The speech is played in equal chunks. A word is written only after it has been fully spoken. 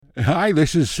Hi,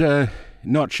 this is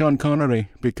not Sean Connery,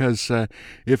 because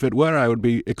if it were, I would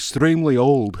be extremely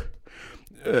old.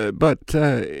 But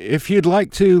if you'd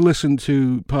like to listen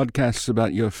to podcasts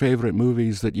about your favorite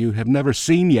movies that you have never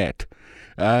seen yet,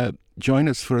 join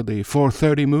us for the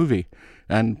 4:30 movie,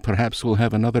 and perhaps we'll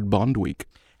have another Bond week.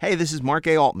 Hey, this is Mark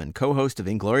A. Altman, co-host of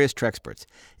Inglorious Trexperts.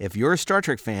 If you're a Star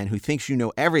Trek fan who thinks you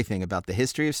know everything about the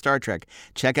history of Star Trek,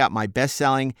 check out my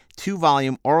best-selling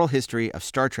 2-volume oral history of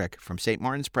Star Trek from St.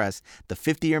 Martin's Press, The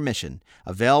 50-Year Mission,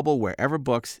 available wherever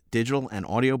books, digital and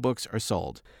audiobooks are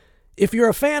sold. If you're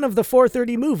a fan of the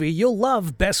 4:30 movie, you'll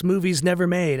love Best Movies Never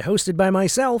Made, hosted by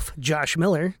myself, Josh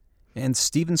Miller. And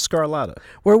Steven Scarlatta,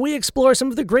 where we explore some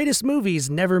of the greatest movies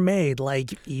never made,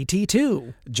 like E.T.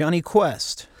 2, Johnny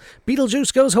Quest,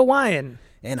 Beetlejuice Goes Hawaiian,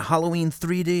 and Halloween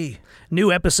 3D.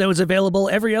 New episodes available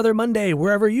every other Monday,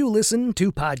 wherever you listen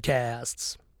to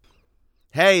podcasts.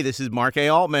 Hey, this is Mark A.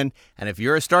 Altman, and if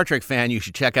you're a Star Trek fan, you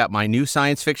should check out my new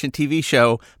science fiction TV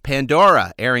show,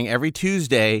 Pandora, airing every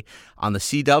Tuesday on the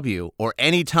CW or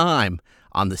anytime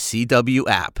on the CW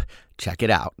app. Check it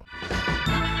out.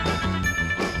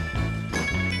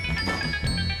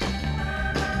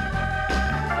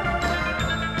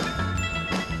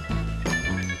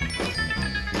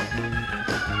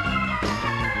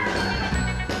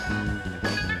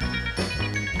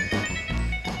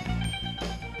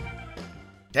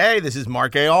 Hey, this is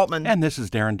Mark A. Altman. And this is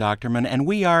Darren Doctorman, and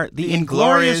we are the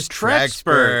Inglorious Inglorious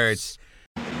Trexperts.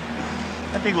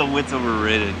 I think LeWitt's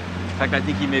overrated. In fact, I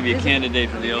think he may be a candidate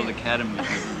for the old Academy.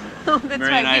 Oh, that's Mary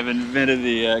right. and I have invented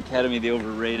the Academy of the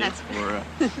Overrated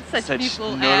for such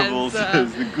people notables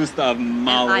as Gustav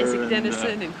Mahler, and Isaac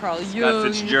Dennison and Carl Scott Jung,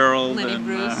 Fitzgerald, Lenny and,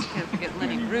 Bruce. Can't forget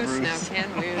Lenny Bruce Bruce. now,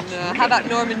 can we? And how about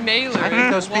Norman Mailer? I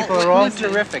think those Walt people are all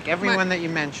Whitman? terrific. Everyone that you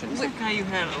mentioned. Who's that guy you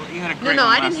had? You had a No, great no,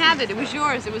 one I didn't last have it. It was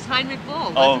yours. It was Heinrich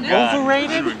Bull, Oh, wasn't it? God.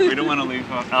 Overrated? We don't want to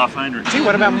leave off Heinrich. Gee,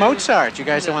 what about Mozart? You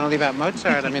guys don't want to leave out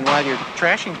Mozart. I mean, while you're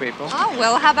trashing people. Oh,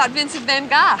 well, how about Vincent van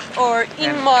Gogh or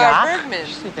Van Ingmar Gogh? Bergman? Did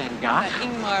you say Van How Gogh? about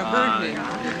Ingmar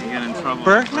Bergman? You get in trouble.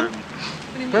 Bergman? What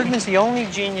do you mean? Bergman's the only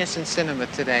genius in cinema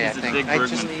today, He's I a think. big I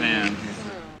Bergman just fan.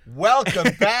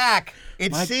 Welcome back.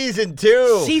 It's Mike- season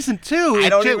 2. Season 2. I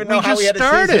don't even know how we had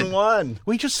a season 1.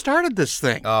 We just started this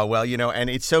thing. Oh, well, you know, and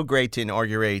it's so great to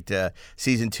inaugurate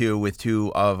season 2 with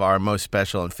 2 of our most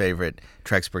special and favorite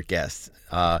Trexpert guests.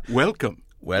 Welcome.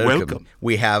 Welcome.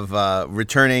 We have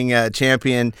returning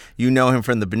champion. You know him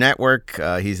from the network.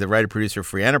 He's the writer-producer of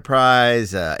Free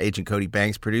Enterprise, Agent Cody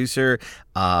Banks producer.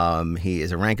 He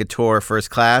is a Rankator first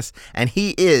class, and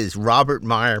he is Robert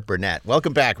Meyer Burnett.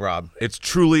 Welcome back, Rob. It's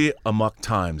truly amok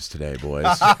times today,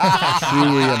 boys.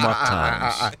 Truly amok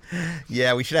times.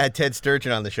 Yeah, we should have had Ted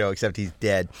Sturgeon on the show, except he's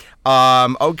dead.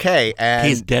 Okay, and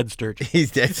He's dead, Sturgeon. He's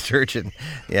dead Sturgeon.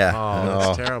 Yeah. Oh,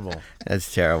 that's terrible.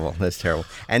 That's terrible. That's terrible.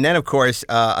 And then, of course,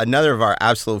 another of our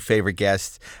absolute favorite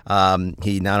guests.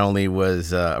 He not only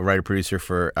was a writer-producer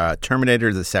for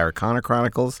Terminator, the Sarah Connor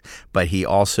Chronicles, but he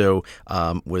also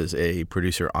was a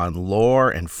producer on Lore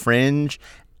and Fringe,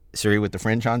 Siri with the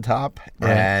Fringe on top,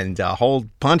 and a whole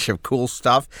bunch of cool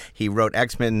stuff. He wrote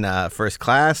X-Men First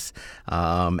Class,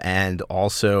 and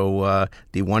also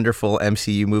the wonderful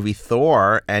MCU movie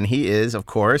Thor. And he is, of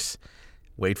course,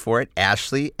 wait for it,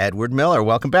 Ashley Edward Miller.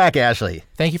 Welcome back, Ashley.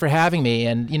 Thank you for having me.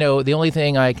 And, you know, the only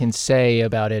thing I can say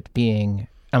about it being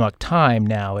amok time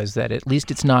now is that at least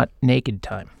it's not naked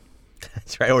time.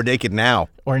 That's right, or Naked Now.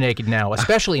 Or naked now,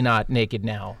 especially not naked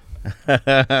now.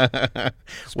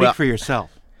 Speak for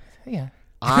yourself. Yeah.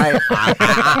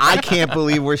 I can't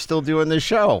believe we're still doing this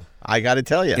show. I got to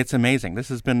tell you. It's amazing. This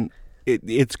has been,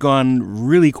 it's gone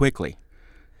really quickly.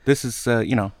 This is,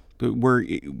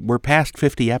 we're past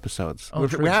 50 episodes.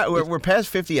 We're past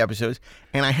 50 episodes,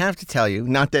 and I have to tell you,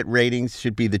 not that ratings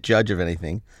should be the judge of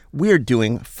anything, we're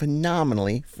doing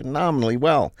phenomenally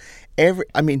well.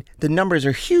 The numbers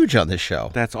are huge on this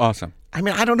show. That's awesome. I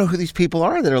mean, I don't know who these people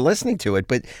are that are listening to it,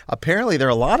 but apparently there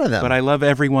are a lot of them. But I love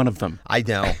every one of them. I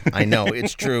know,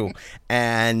 it's true.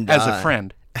 And as a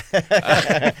friend.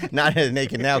 Not in a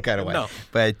Naked Now kind of way. No.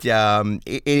 But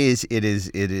it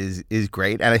is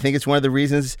great. And I think it's one of the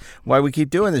reasons why we keep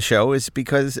doing the show is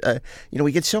because,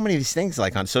 we get so many of these things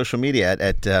like on social media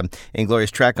at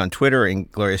Inglorious Trek on Twitter,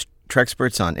 Inglorious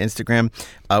Trexperts on Instagram,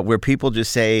 where people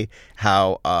just say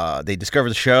how they discover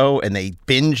the show and they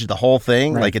binge the whole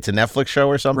thing like it's a Netflix show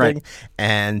or something. Right.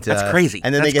 And that's crazy.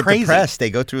 And then they get depressed. They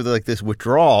go through this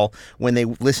withdrawal when they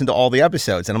listen to all the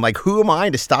episodes. And I'm like, who am I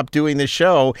to stop doing this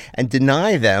show and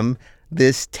deny them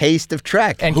this taste of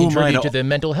Trek. And contribute to the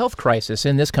mental health crisis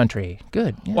in this country.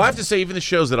 Good. Yeah. Well, I have to say, even the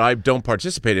shows that I don't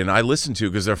participate in, I listen to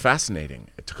because they're fascinating,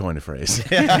 to coin a phrase.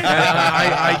 And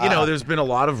there's been a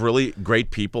lot of really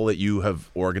great people that you have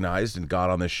organized and got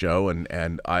on this show,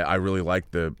 and I really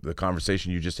liked the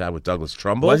conversation you just had with Douglas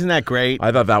Trumbull. Wasn't that great?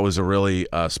 I thought that was a really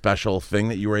special thing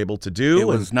that you were able to do. It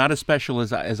was not as special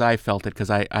as I felt it, because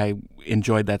I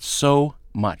enjoyed that so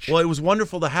much. Well, it was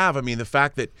wonderful to have. I mean, the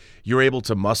fact that you're able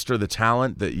to muster the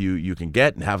talent that you can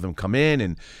get and have them come in,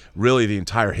 and really the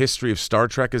entire history of Star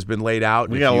Trek has been laid out.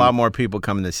 We got a lot more people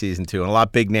coming this season too, and a lot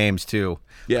of big names too.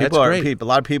 Yeah, people that's great. A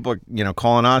lot of people are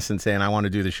calling us and saying, I want to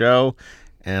do the show.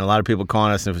 And a lot of people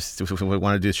calling us if we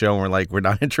want to do the show, and we're like, we're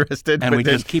not interested. And we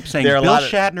just keep saying, Bill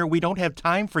Shatner, we don't have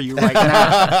time for you right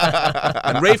now.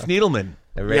 And Rafe Needleman.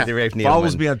 Rafe Needleman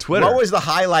follows me on Twitter. What was the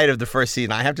highlight of the first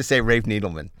season? I have to say, Rafe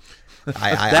Needleman.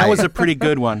 That was a pretty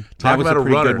good one. Talk about a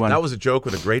runner. That was a joke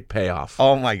with a great payoff.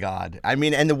 Oh, my God. I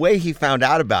mean, and the way he found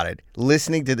out about it,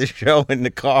 listening to the show in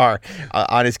the car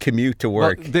on his commute to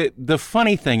work. Well, the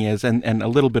funny thing is, and a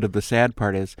little bit of the sad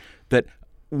part is, that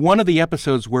one of the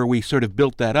episodes where we sort of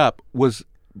built that up was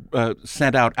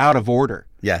sent out of order.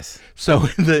 Yes. So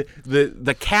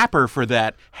the capper for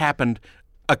that happened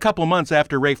a couple months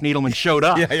after Rafe Needleman showed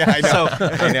up. Yeah, I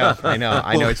know.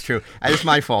 I know. It's true. And it's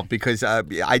my fault because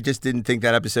I just didn't think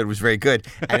that episode was very good,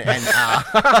 and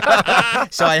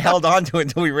so I held on to it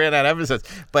until we ran out of episodes.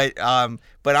 But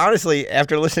honestly,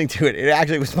 after listening to it, it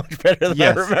actually was much better than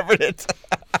I remembered it.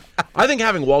 I think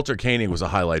having Walter Koenig was a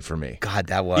highlight for me. God,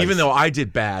 that was. Even though I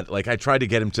did bad, like I tried to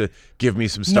get him to give me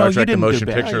some Star Trek the Motion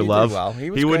Picture love. Well.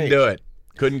 He wouldn't do it.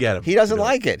 Couldn't get him. He doesn't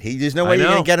like it. There's no way you're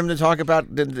going to get him to talk about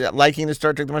liking the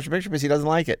Star Trek the Motion Picture because he doesn't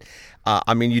like it.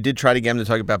 I mean, you did try to get him to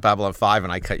talk about Babylon 5,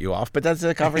 and I cut you off, but that's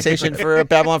a conversation for a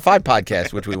Babylon 5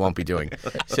 podcast, which we won't be doing.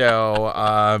 So,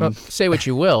 well, say what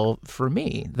you will. For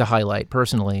me, the highlight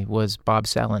personally was Bob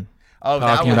Sallin. Oh,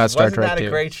 talking about Star Trek that a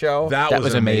great show? That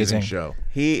was an amazing show.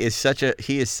 He is such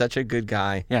a good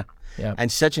guy. Yeah.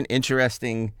 And such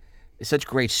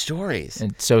great stories.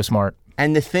 And so smart.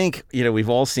 And to think, we've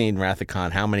all seen Wrath of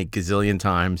Khan how many gazillion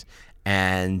times,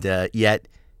 and yet,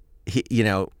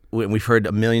 we've heard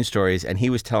a million stories, and he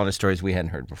was telling us stories we hadn't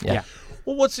heard before. Yeah.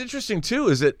 Well, what's interesting, too,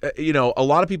 is that, a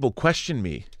lot of people questioned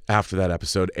me after that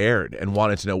episode aired and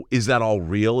wanted to know, is that all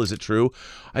real? Is it true?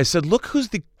 I said, look who's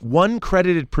the one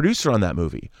credited producer on that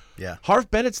movie. Yeah.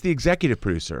 Harv Bennett's the executive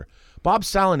producer. Bob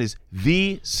Sallin is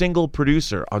the single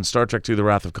producer on Star Trek II: The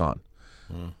Wrath of Khan.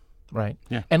 Right.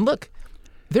 Yeah. And look,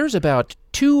 there's about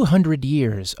 200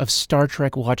 years of Star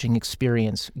Trek watching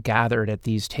experience gathered at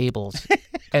these tables.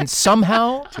 And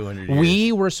somehow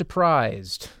we were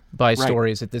surprised by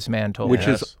stories that this man told.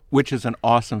 Which is an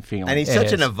awesome feeling. And he's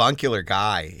such an avuncular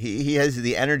guy. He has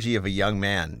the energy of a young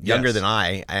man, younger than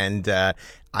I, and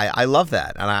I love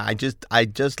that. And I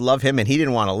just love him. And he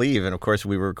didn't want to leave. And of course,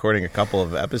 we were recording a couple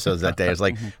of episodes that day. I was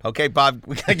like, okay, Bob,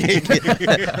 we gotta get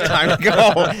time to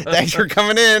go. Thanks for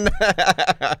coming in.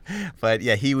 But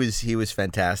yeah, he was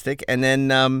fantastic. And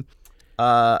then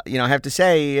I have to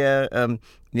say,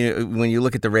 when you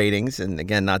look at the ratings, and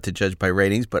again, not to judge by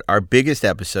ratings, but our biggest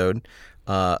episode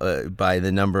by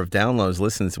the number of downloads,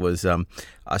 listens, was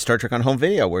Star Trek on Home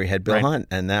Video, where we had Bill Hunt,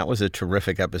 and that was a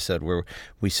terrific episode where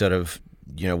we sort of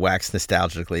waxed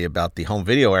nostalgically about the home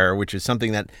video era, which is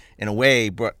something that, in a way,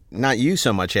 brought, not you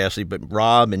so much, Ashley, but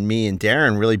Rob and me and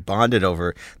Darren really bonded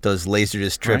over those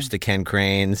Laserdisc trips to Ken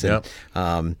Crane's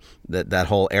and that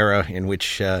whole era in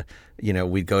which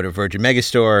we'd go to Virgin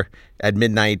Megastore at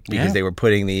midnight because they were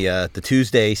putting the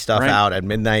Tuesday stuff out at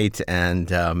midnight, and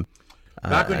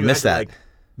back when I missed that.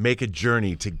 Make a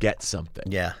journey to get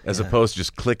something, as opposed to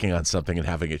just clicking on something and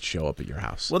having it show up at your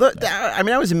house. Well,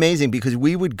 that was amazing because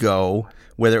we would go,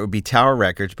 whether it would be Tower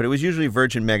Records, but it was usually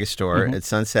Virgin Megastore at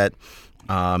Sunset,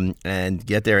 and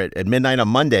get there at midnight on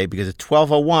Monday, because at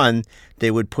 12:01 they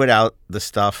would put out the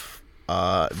stuff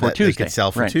for Tuesday. They could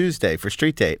sell for Tuesday for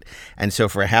Street Date, and so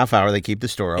for a half hour they keep the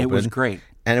store open. It was great,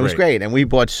 and it was great, and we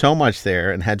bought so much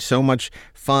there and had so much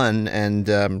fun,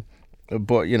 and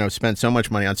spent so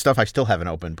much money on stuff I still haven't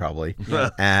opened probably,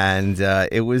 and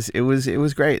it was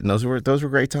great, and those were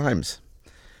great times.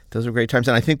 Those were great times,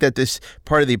 and I think that this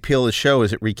part of the appeal of the show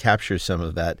is it recaptures some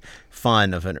of that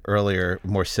fun of an earlier,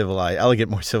 more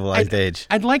civilized age.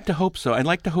 I'd like to hope so. I'd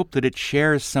like to hope that it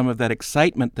shares some of that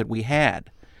excitement that we had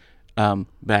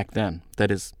back then.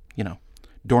 That is,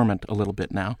 dormant a little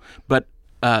bit now, but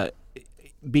because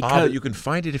but you can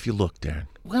find it if you look, Darren.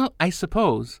 Well, I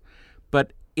suppose,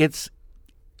 but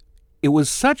it was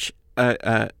such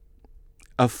a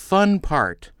fun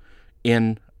part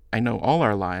in I know all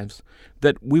our lives,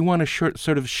 that we want to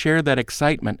sort of share that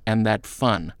excitement and that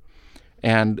fun,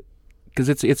 and because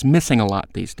it's missing a lot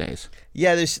these days.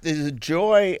 Yeah, there's a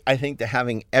joy, I think, to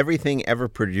having everything ever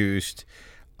produced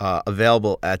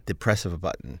available at the press of a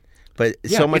button. But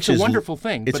Yeah, so much it's a is wonderful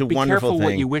thing, It's but a be wonderful careful thing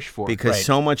what you wish for. because Right.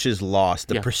 so much is lost.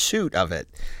 The Yeah. pursuit of it,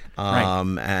 Right.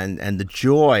 and the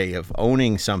joy of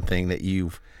owning something that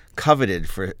you've coveted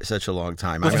for such a long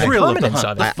time. The I mean, thrill of the permanence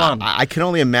hunt, of it. the fun. I can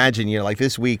only imagine, like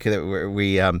this week that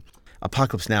we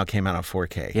Apocalypse Now came out on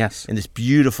 4K. Yes. In this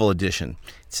beautiful edition.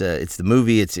 It's the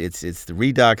movie. It's the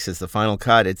Redux. It's the final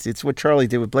cut. It's what Charlie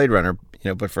did with Blade Runner,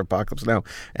 but for Apocalypse Now,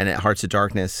 and at Hearts of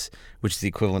Darkness, which is the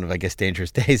equivalent of, I guess,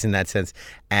 Dangerous Days in that sense.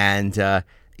 And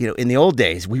in the old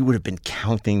days, we would have been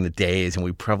counting the days, and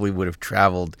we probably would have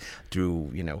traveled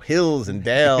through, hills and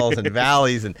dales and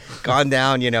valleys, and gone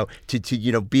down,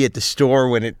 to be at the store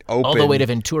when it opened. All the way to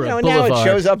Ventura Now Boulevard. it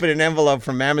shows up in an envelope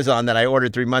from Amazon that I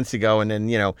ordered 3 months ago, and then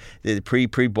the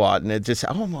pre-bought, and it just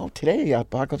today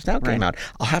Apocalypse Now came out.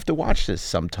 I'll have to watch this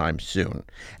sometime soon,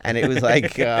 and it was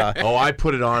like, Oh, I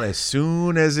put it on as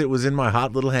soon as it was in my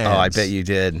hot little hands. oh, I bet you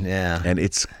did, yeah. And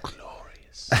it's glorious.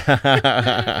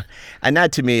 And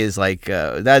that to me is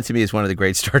one of the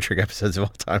great Star Trek episodes of all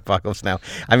time. Apocalypse Now.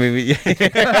 I mean, Well,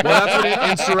 that's what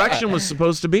Insurrection was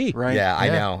supposed to be. Right. yeah, I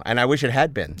know, and I wish it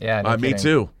had been. Yeah, no Me kidding.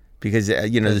 too. Because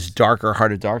this darker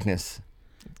Heart of Darkness.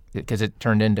 Because it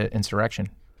turned into Insurrection.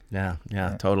 Yeah,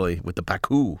 totally, with the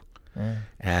Baku.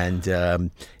 And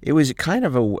it was kind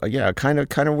of a kind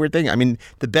of weird thing. I mean,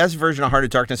 the best version of Heart of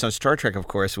Darkness on Star Trek, of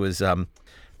course, was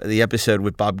the episode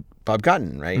with Bob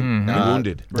Gunton, right? The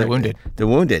Wounded. The Wounded. The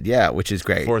Wounded, yeah, which is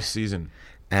great. 4th season.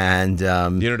 And The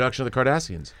introduction of the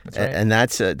Cardassians. That's right. and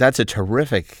that's a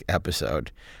terrific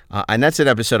episode, and that's an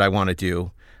episode I want to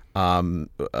do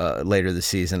later this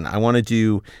season. I want to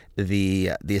do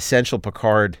the essential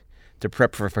Picard to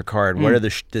prep for Picard. What are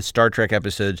the Star Trek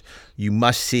episodes you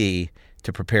must see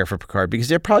to prepare for Picard? Because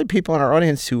there are probably people in our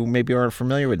audience who maybe aren't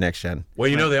familiar with Next Gen.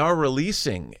 Well, they are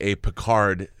releasing a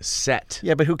Picard set.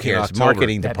 Yeah, but who in cares? October.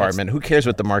 Marketing department. Who cares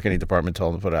what the marketing department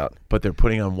told them to put out? But they're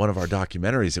putting on one of our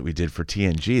documentaries that we did for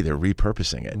TNG. They're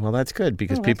repurposing it. Well, that's good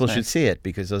because people should see it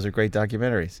because those are great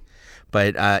documentaries.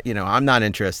 But I'm not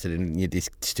interested in these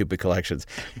stupid collections.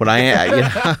 What I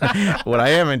am, what I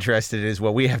am interested in is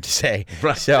what we have to say.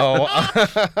 Right. So,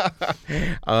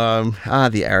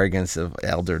 the arrogance of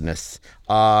elderness.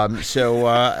 I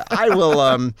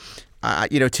will.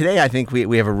 Today I think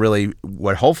we have a really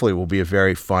what hopefully will be a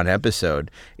very fun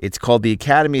episode. It's called The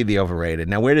Academy of the Overrated.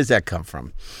 Now, where does that come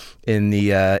from? In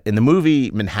the movie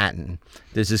Manhattan,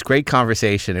 there's this great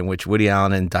conversation in which Woody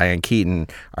Allen and Diane Keaton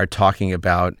are talking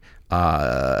about.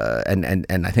 And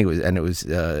I think it was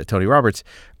Tony Roberts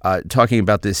talking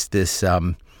about this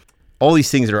all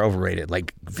these things that are overrated,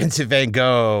 like Vincent Van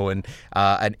Gogh and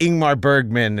Ingmar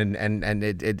Bergman,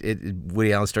 and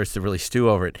Woody Allen starts to really stew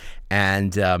over it.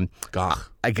 And I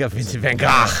got Vincent Van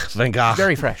Gogh,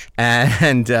 Very fresh.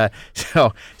 And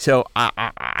so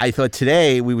I thought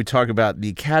today we would talk about the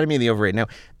Academy of the Overrated. Now,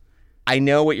 I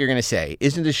know what you're going to say.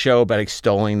 Isn't the show about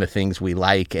extolling the things we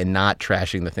like and not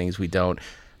trashing the things we don't?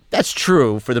 That's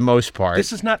true for the most part.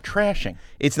 This is not trashing.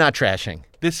 It's not trashing.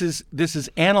 This is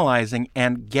analyzing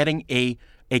and getting a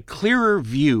clearer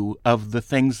view of the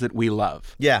things that we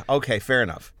love. Yeah, okay, fair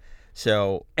enough.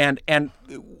 So And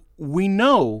we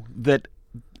know that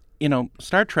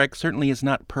Star Trek certainly is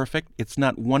not perfect. It's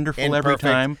not wonderful every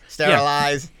time.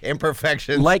 Sterilized,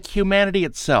 imperfections. Like humanity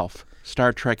itself,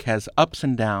 Star Trek has ups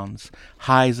and downs,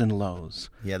 highs and lows.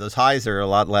 Yeah, those highs are a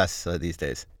lot less these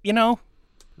days.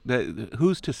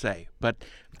 Who's to say? But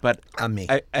I'm me.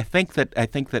 I think that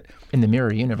In the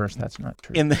mirror universe, that's not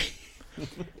true. in the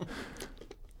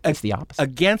It's the opposite.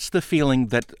 against the feeling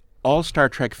that all Star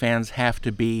Trek fans have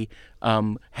to be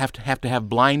have to have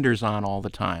blinders on all the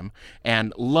time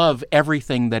and love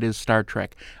everything that is Star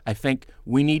Trek. I think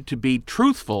we need to be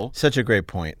truthful Such a great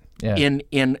point. Yeah.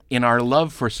 in our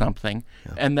love for something,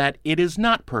 and that it is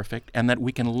not perfect, and that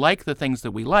we can like the things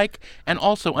that we like, and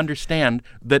also understand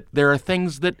that there are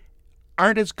things that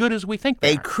aren't as good as we think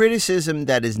they A are. criticism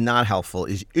that is not helpful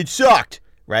is it sucked,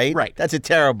 right? Right. That's a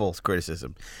terrible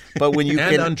criticism. But when you And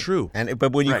can untrue.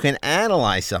 But when you Right. can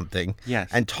analyze something Yes.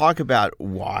 and talk about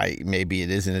why maybe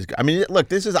it isn't as good. I mean, look,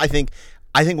 this is I think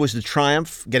was the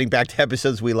triumph, getting back to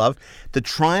episodes we love, the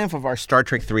triumph of our Star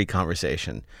Trek 3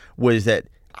 conversation was that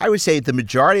I would say the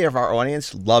majority of our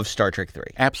audience loved Star Trek 3.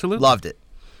 Absolutely. Loved it.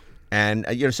 And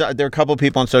so there are a couple of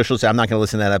people on social say, I'm not going to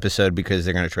listen to that episode because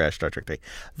they're going to trash Star Trek 3.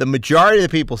 The majority of the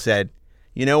people said,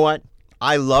 you know what?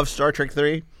 I love Star Trek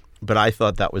 3, but I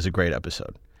thought that was a great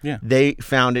episode. Yeah. They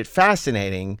found it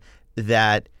fascinating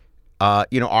that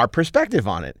our perspective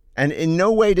on it. And in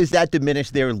no way does that diminish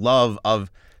their love of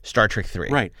Star Trek 3.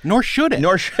 Right. Nor should it.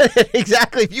 Nor should it.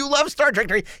 Exactly. If you love Star Trek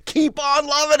 3, keep on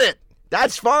loving it.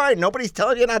 That's fine. Nobody's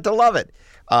telling you not to love it.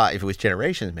 If it was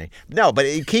Generations, maybe. No, but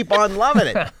keep on loving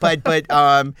it.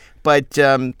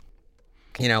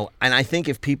 And I think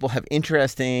if people have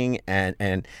interesting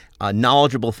and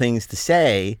knowledgeable things to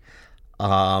say,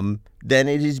 then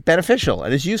it is beneficial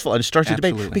and it's useful and it starts a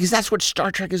debate, because that's what Star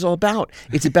Trek is all about.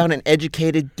 It's about an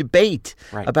educated debate,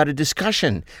 about a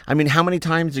discussion. I mean, how many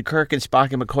times did Kirk and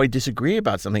Spock and McCoy disagree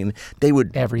about something? They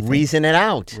would reason it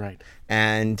out. Right.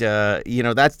 And,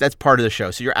 that's part of the show.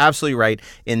 So you're absolutely right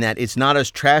in that it's not us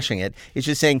trashing it. It's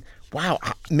just saying, wow,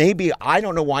 maybe I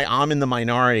don't know why I'm in the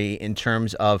minority in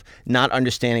terms of not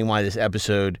understanding why this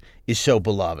episode is so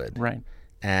beloved. Right.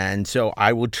 And so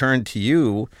I will turn to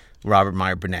you, Robert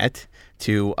Meyer Burnett,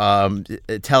 to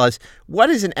tell us, what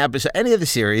is an episode, any of the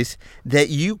series, that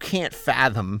you can't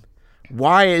fathom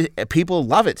why people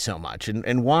love it so much,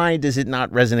 and why does it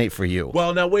not resonate for you?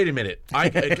 Well, now wait a minute.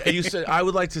 You said I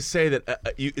would like to say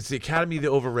that it's the Academy of the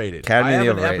Overrated. Academy I of the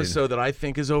have Overrated. an episode that I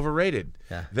think is overrated.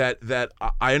 Yeah. That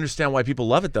I understand why people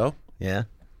love it though. Yeah.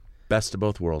 Best of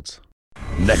Both Worlds.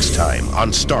 Next time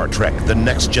on Star Trek: The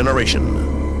Next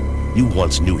Generation. You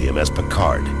once knew him as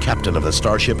Picard, captain of the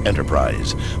Starship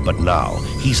Enterprise, but now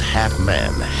he's half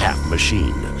man, half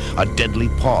machine, a deadly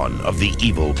pawn of the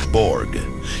evil Borg.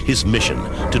 His mission,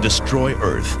 to destroy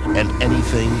Earth and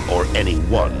anything or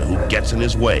anyone who gets in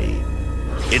his way.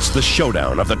 It's the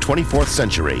showdown of the 24th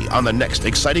century on the next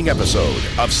exciting episode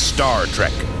of Star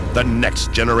Trek: The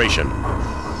Next Generation.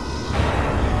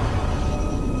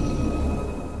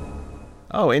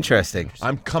 Oh, interesting.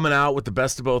 I'm coming out with the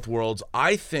Best of Both Worlds.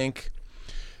 I think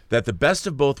that the Best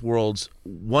of Both Worlds,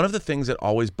 one of the things that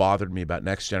always bothered me about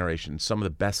Next Generation, some of the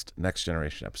best Next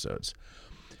Generation episodes,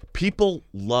 people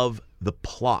love the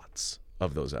plots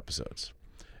of those episodes.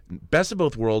 Best of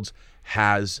Both Worlds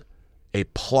has a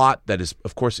plot that is,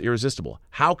 of course, irresistible.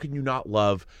 How can you not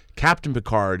love Captain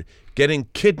Picard getting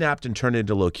kidnapped and turned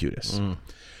into Locutus?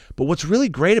 But what's really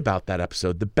great about that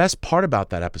episode, the best part about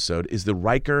that episode, is the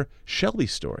Riker-Shelby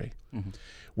story,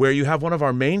 where you have one of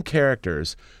our main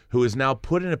characters who is now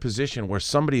put in a position where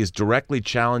somebody is directly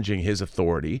challenging his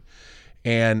authority,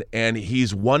 and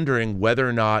he's wondering whether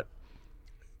or not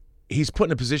he's put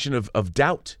in a position of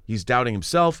doubt. He's doubting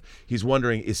himself. He's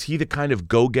wondering, is he the kind of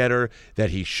go-getter that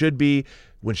he should be?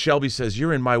 When Shelby says,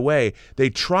 "You're in my way," they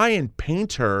try and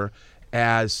paint her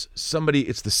as somebody.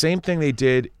 It's the same thing they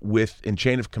did in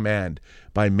Chain of Command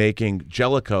by making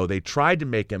Jellicoe. They tried to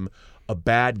make him a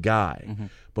bad guy,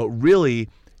 but really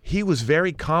he was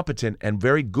very competent and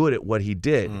very good at what he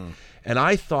did. And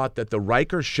I thought that the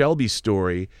Riker-Shelby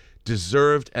story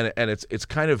deserved, and it's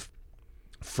kind of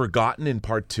forgotten in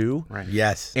part 2. Right.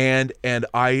 Yes. And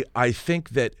I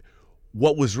think that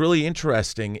what was really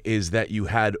interesting is that you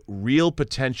had real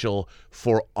potential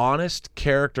for honest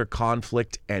character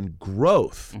conflict and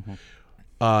growth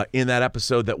in that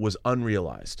episode that was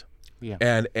unrealized. Yeah.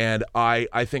 And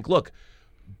I think, look,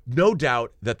 no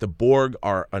doubt that the Borg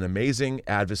are an amazing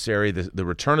adversary. The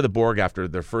return of the Borg after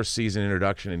their first season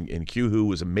introduction in Q-Who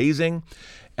was amazing.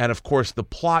 And of course, the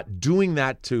plot doing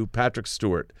that to Patrick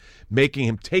Stewart,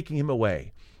 taking him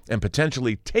away, and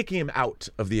potentially taking him out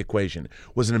of the equation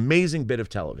was an amazing bit of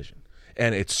television.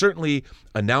 And it certainly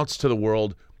announced to the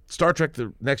world, Star Trek: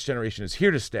 The Next Generation is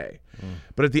here to stay.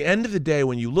 But at the end of the day,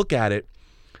 when you look at it,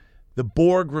 the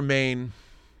Borg remain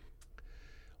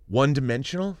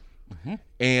one-dimensional.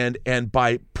 And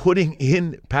by putting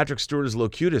in Patrick Stewart as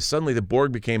Locutus, suddenly the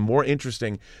Borg became more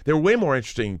interesting. They were way more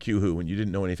interesting in Q-Who when you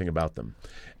didn't know anything about them.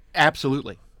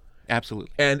 Absolutely.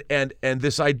 And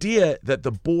this idea that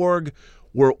the Borg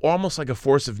were almost like a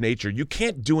force of nature. You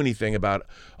can't do anything about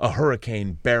a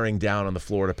hurricane bearing down on the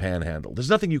Florida Panhandle. There's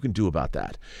nothing you can do about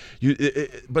that.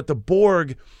 But the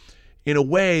Borg, in a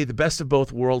way, the Best of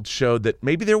Both Worlds showed that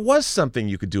maybe there was something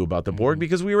you could do about the Borg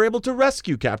because we were able to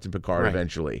rescue Captain Picard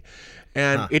eventually.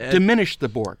 And it diminished the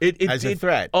Borg as a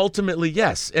threat. Ultimately,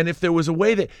 yes. And if there was a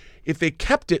way that, if they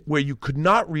kept it where you could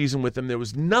not reason with them, there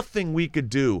was nothing we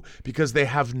could do because they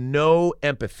have no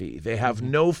empathy. They have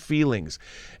no feelings.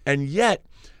 And yet,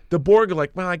 the Borg are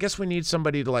like, well, I guess we need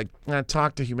somebody to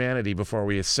talk to humanity before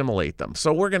we assimilate them.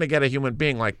 So we're going to get a human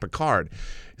being like Picard.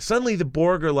 Suddenly the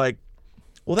Borg are like,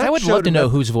 well, that I would love to know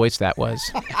whose voice that was.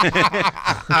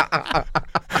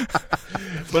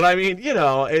 But I mean,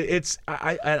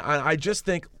 I just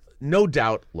think, no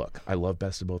doubt, look, I love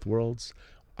Best of Both Worlds.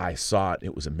 I saw it.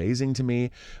 It was amazing to me.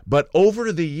 But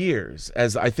over the years,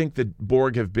 as I think the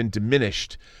Borg have been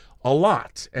diminished, a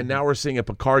lot, and now we're seeing a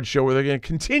Picard show where they're going to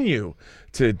continue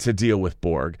to deal with the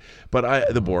Borg,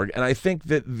 and I think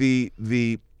that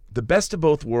the Best of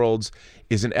Both Worlds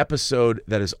is an episode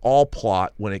that is all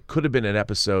plot when it could have been an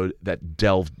episode that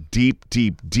delved deep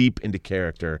into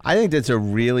character. I think that's a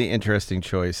really interesting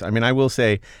choice. I mean, I will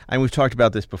say, and we've talked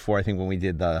about this before, I think when we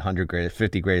did the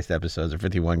 50 greatest episodes or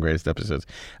 51 greatest episodes,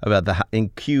 about in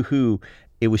Q Who,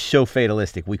 it was so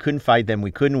fatalistic. We couldn't fight them.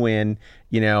 We couldn't win,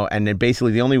 and then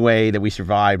basically the only way that we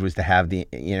survived was to have the,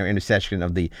 intercession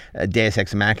of the Deus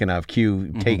Ex Machina of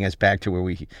Q taking us back to where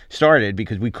we started,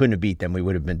 because we couldn't have beat them. We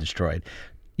would have been destroyed.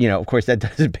 Of course, that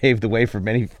doesn't pave the way for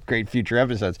many great future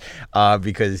episodes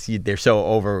because they're so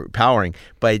overpowering.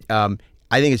 But I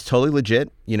think it's totally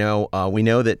legit. We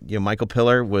know that Michael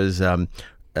Piller was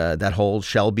that whole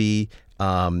Shelby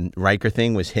Riker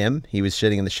thing was him. He was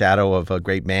sitting in the shadow of a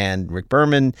great man, Rick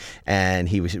Berman, and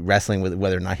he was wrestling with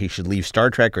whether or not he should leave Star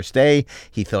Trek or stay.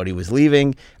 He thought he was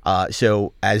leaving.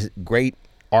 So as great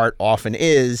art often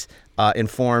is,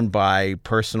 informed by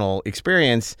personal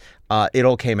experience, it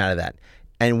all came out of that.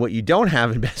 And what you don't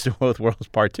have in Best of Both Worlds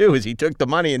Part 2 is he took the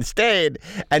money and stayed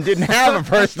and didn't have a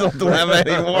personal dilemma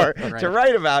anymore to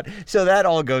write about. So that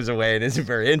all goes away and isn't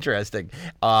very interesting.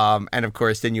 And of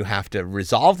course, then you have to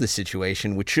resolve the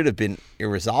situation, which should have been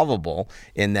irresolvable,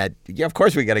 in that, of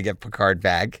course we got to get Picard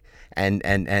back. And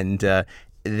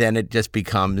then it just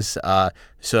becomes he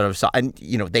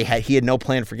had no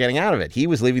plan for getting out of it. He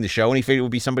was leaving the show and he figured it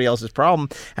would be somebody else's problem.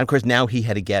 And of course, now he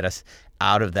had to get us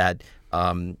out of that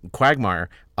quagmire,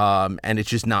 and it's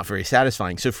just not very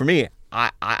satisfying. So for me, I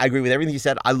agree with everything you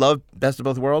said. I love Best of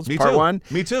Both Worlds Part 1.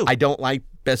 Me too. I don't like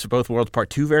Best of Both Worlds Part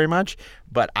 2 very much,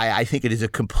 but I think it is a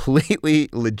completely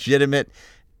legitimate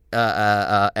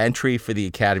entry for the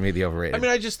Academy of the Overrated. I mean,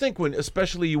 I just think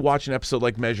especially you watch an episode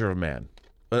like Measure of Man,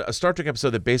 a Star Trek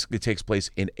episode that basically takes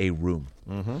place in a room.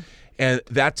 Mm-hmm. And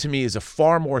that to me is a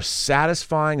far more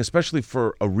satisfying, especially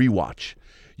for a rewatch.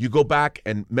 You go back,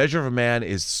 and Measure of a Man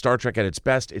is Star Trek at its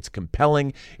best. It's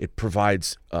compelling. It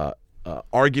provides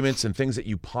arguments and things that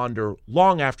you ponder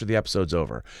long after the episode's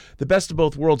over. The Best of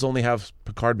Both Worlds only have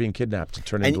Picard being kidnapped to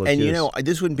turn into a And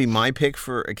this wouldn't be my pick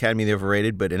for Academy of the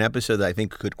Overrated, but an episode that I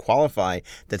think could qualify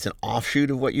that's an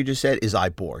offshoot of what you just said is I,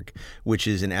 Borg, which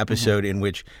is an episode in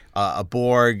which a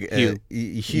Borg,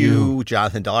 Hugh,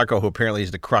 Jonathan D'Arco, who apparently is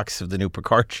the crux of the new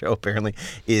Picard show, apparently,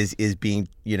 is being,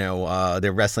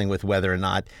 they're wrestling with whether or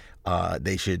not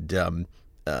they should,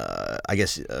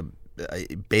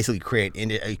 basically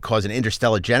cause an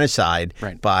interstellar genocide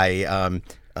by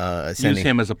use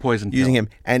him as a poison using pill. him.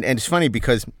 And it's funny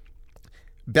because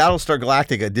Battlestar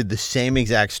Galactica did the same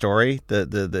exact story.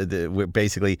 We're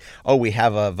basically, we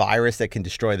have a virus that can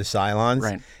destroy the Cylons,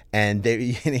 right? And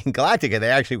in Galactica, they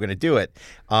actually were going to do it.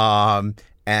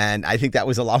 And I think that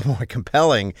was a lot more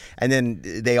compelling. And then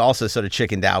they also sort of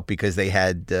chickened out because they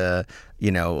had,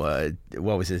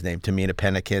 what was his name? Tamina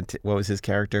Pennicott. What was his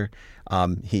character?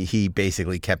 He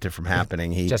basically kept it from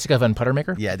happening. Jessica Van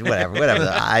Puttermaker? Yeah, whatever.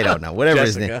 I don't know. Whatever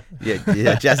his name.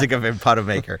 Yeah, Jessica Van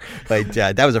Puttermaker. But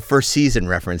that was a first season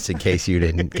reference in case you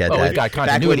didn't get that. We've got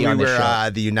continuity back when on we this were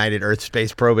show. the United Earth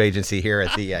Space Probe Agency here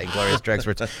at the Glorious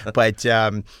Drexperts. But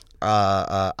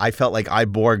I felt like I,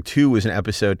 Borg 2 was an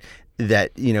episode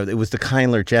that, it was the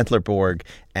kindler, gentler Borg,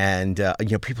 and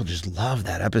people just love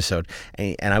that episode.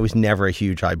 And I was never a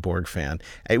huge I, Borg fan.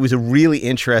 It was a really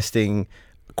interesting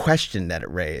question that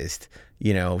it raised.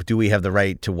 Do we have the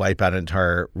right to wipe out an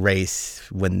entire race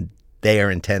when they are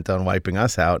intent on wiping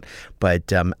us out?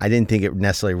 But I didn't think it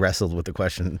necessarily wrestled with the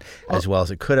question as well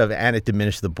as it could have, and it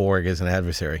diminished the Borg as an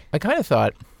adversary. I kind of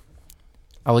thought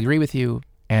I'll agree with you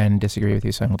and disagree with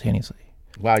you simultaneously.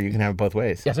 Wow, you can have it both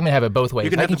ways. Yes, I'm going to have it both ways.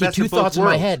 You can I have can the keep best two of both thoughts in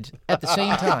my worlds. head at the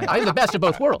same time. I'm the best of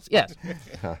both worlds, yes.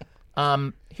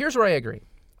 Here's where I agree.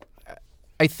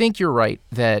 I think you're right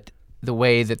that the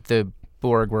way that the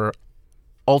Borg were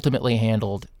ultimately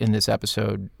handled in this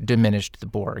episode diminished the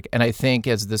Borg. And I think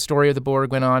as the story of the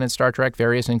Borg went on in Star Trek,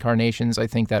 various incarnations, I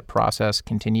think that process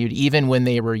continued, even when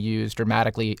they were used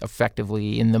dramatically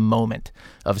effectively in the moment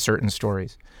of certain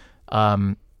stories.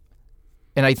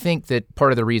 And I think that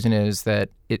part of the reason is that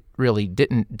it really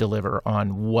didn't deliver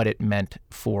on what it meant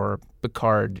for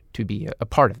Picard to be a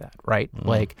part of that, right? Mm-hmm.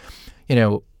 Like,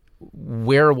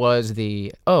 where was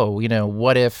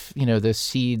what if, the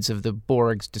seeds of the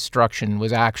Borg's destruction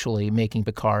was actually making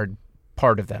Picard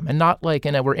part of them? And not like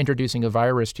in a we're introducing a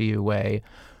virus to you way,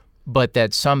 but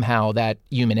that somehow that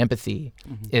human empathy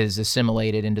is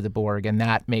assimilated into the Borg, and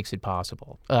that makes it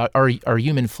possible. Our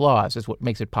human flaws is what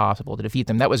makes it possible to defeat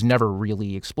them. That was never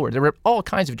really explored. There were all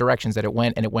kinds of directions that it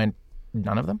went, and it went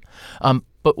none of them.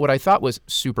 But what I thought was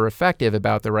super effective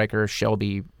about the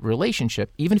Riker-Shelby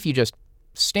relationship, even if you just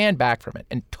stand back from it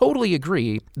and totally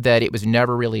agree that it was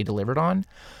never really delivered on,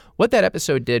 what that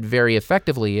episode did very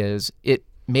effectively is it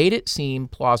made it seem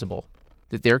plausible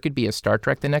that there could be a Star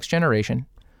Trek The Next Generation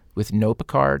with no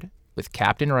Picard, with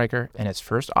Captain Riker, and his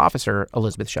first officer,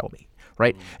 Elizabeth Shelby,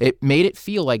 right? It made it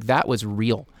feel like that was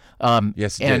real.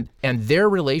 Yes, it did. And their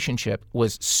relationship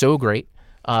was so great.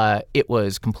 It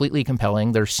was completely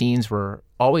compelling. Their scenes were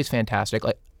always fantastic.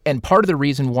 And part of the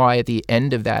reason why at the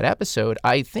end of that episode,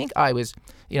 I think I was,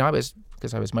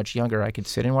 because I was much younger, I could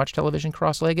sit and watch television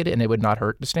cross-legged and it would not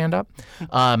hurt to stand up.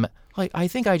 I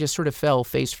think I just sort of fell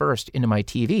face first into my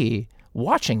TV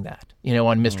watching that,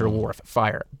 on Mr. Worf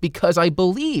Fire, because I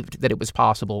believed that it was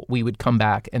possible we would come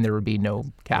back and there would be no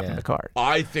Captain Picard.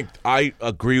 I think I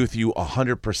agree with you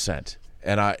 100%.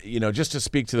 And just to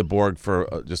speak to the Borg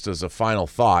for just as a final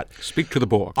thought. Speak to the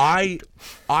Borg. I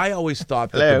always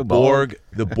thought that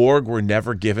the Borg were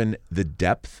never given the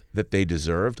depth that they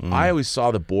deserved. I always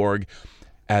saw the Borg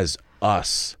as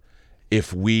us.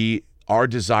 If our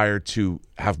desire to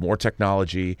have more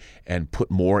technology and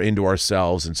put more into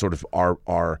ourselves and sort of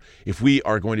if we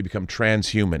are going to become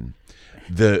transhuman,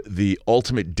 the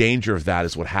ultimate danger of that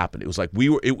is what happened. It was like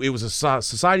it was a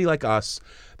society like us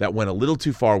that went a little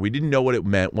too far. We didn't know what it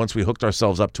meant once we hooked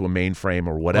ourselves up to a mainframe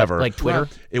or whatever. Like Twitter?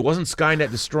 It wasn't Skynet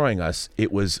destroying us.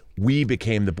 It was we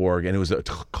became the Borg, and it was a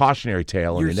cautionary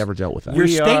tale, and they never dealt with that.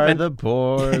 We are the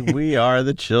Borg. We are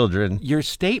the children. Your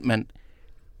statement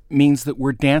means that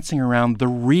we're dancing around the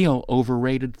real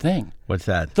overrated thing. What's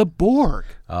that? The Borg.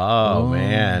 Oh,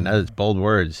 man. That's bold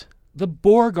words. The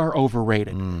Borg are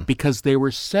overrated because they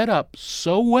were set up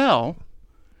so well,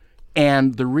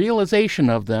 and the realization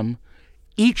of them,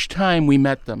 each time we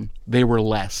met them, they were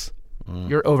less.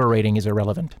 Your overrating is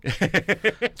irrelevant.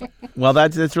 Well,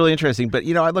 that's really interesting. But,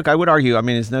 look, I would argue,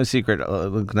 it's no secret,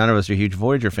 none of us are huge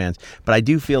Voyager fans, but I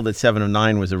do feel that 7 of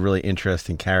 9 was a really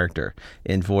interesting character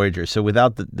in Voyager. So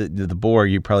without the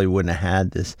Borg, you probably wouldn't have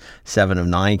had this 7 of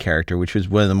 9 character, which was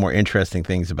one of the more interesting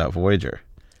things about Voyager.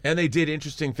 And they did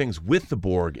interesting things with the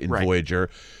Borg in Voyager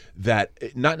that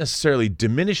not necessarily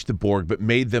diminished the Borg, but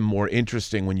made them more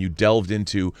interesting when you delved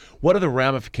into what are the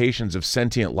ramifications of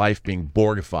sentient life being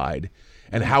Borgified,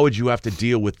 and how would you have to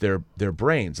deal with their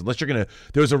brains? Unless you're going to,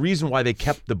 there was a reason why they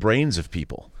kept the brains of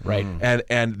people. Right.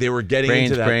 And they were getting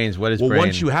into that. Brains, what is brain? brain?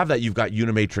 Once you have that, you've got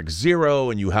Unimatrix Zero,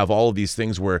 and you have all of these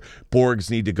things where Borgs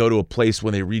need to go to a place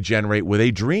when they regenerate where they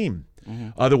dream.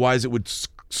 Otherwise, it would...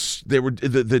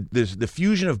 the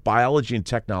fusion of biology and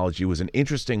technology was an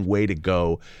interesting way to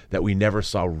go that we never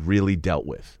saw really dealt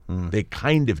with. They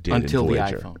kind of did until in the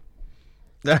Voyager. iPhone.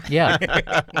 Yeah,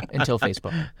 until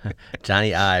Facebook.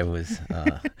 Johnny I was.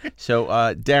 So,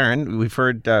 Darren, we've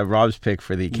heard Rob's pick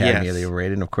for the Academy of the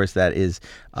Overrated, and of course that is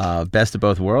Best of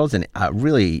Both Worlds, and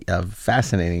really a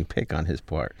fascinating pick on his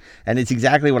part. And it's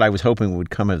exactly what I was hoping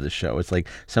would come of the show. It's like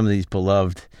some of these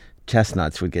beloved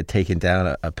chestnuts would get taken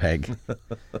down a peg.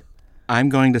 I'm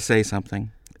going to say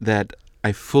something that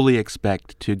I fully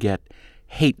expect to get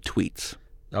hate tweets.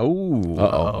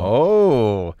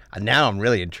 Oh, now I'm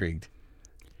really intrigued.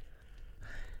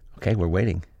 Okay, we're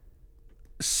waiting.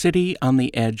 City on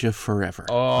the Edge of Forever.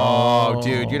 Oh,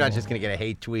 dude, you're not just going to get a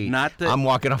hate tweet. I'm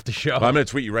walking off the show. Well, I'm going to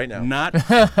tweet you right now. Not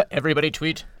everybody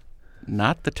tweet.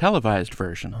 Not the televised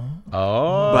version. Oh.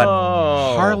 But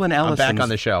Harlan Ellison's... I'm back on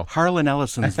the show. Harlan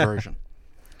Ellison's version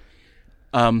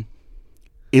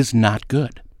is not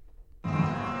good.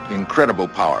 Incredible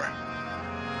power.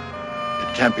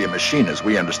 It can't be a machine as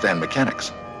we understand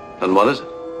mechanics. And what is it?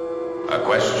 A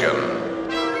question.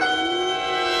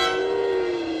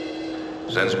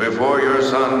 Since before your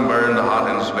sun burned hot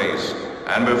in space,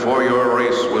 and before your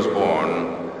race was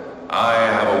born, I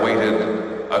have awaited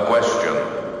a question.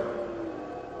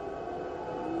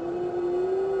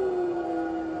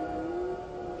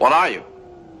 What are you?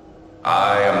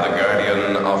 I am the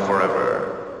guardian of forever.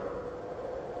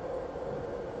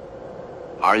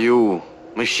 Are you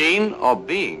machine or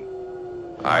being?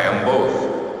 I am both,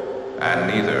 and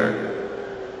neither.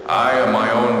 I am my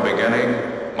own beginning,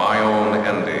 my own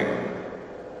ending.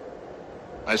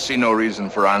 I see no reason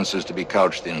for answers to be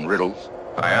couched in riddles.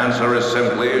 My answer is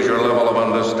simply as your level of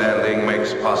understanding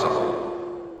makes possible.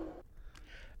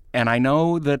 And I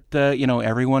know that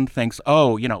everyone thinks,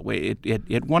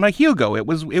 it won a Hugo. It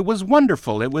was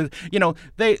wonderful. It was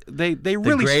they really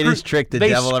the greatest trick the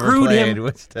devil ever played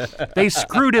was they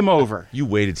screwed him over. You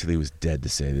waited till he was dead to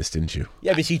say this, didn't you?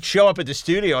 Yeah, because he'd show up at the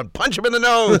studio and punch him in the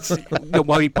nose.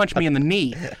 Well, he punched me in the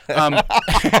knee.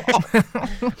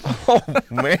 Oh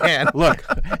man! Look,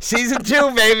 season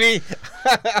 2, baby.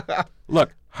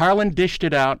 Look, Harlan dished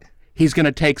it out. he's going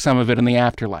to take some of it in the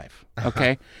afterlife.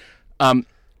 Okay,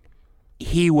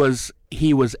 he was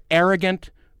arrogant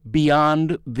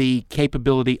beyond the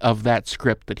capability of that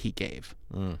script that he gave.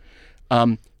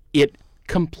 It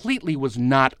completely was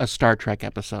not a Star Trek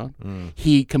episode.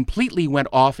 He completely went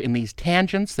off in these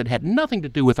tangents that had nothing to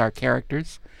do with our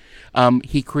characters.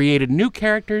 He created new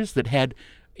characters that had,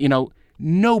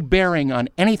 no bearing on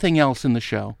anything else in the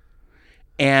show.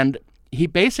 And he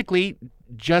basically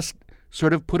just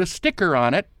sort of put a sticker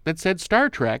on it that said Star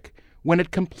Trek when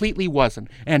it completely wasn't.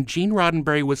 And Gene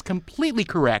Roddenberry was completely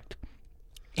correct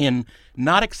in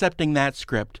not accepting that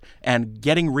script and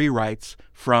getting rewrites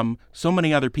from so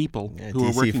many other people who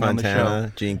were working on the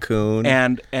show. Gene Kuhn.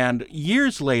 And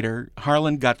years later,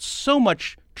 Harlan got so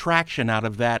much traction out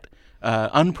of that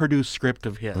unproduced script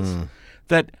of his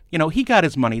that, he got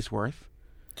his money's worth.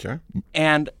 Sure.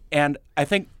 And I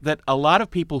think that a lot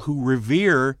of people who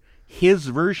revere his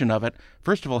version of it,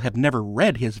 first of all, have never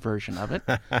read his version of it.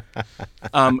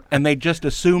 And they just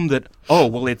assume that,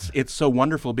 it's so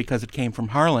wonderful because it came from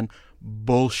Harlan.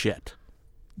 Bullshit.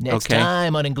 Next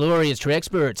time on Inglorious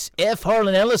Trexperts, F.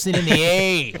 Harlan Ellison in the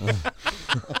A.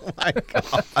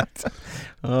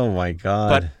 Oh, my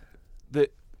God.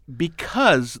 But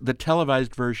because the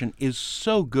televised version is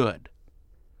so good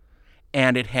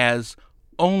and it has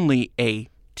only a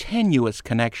tenuous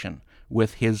connection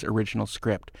with his original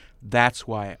script, that's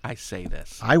why I say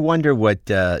this. I wonder what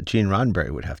Gene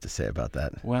Roddenberry would have to say about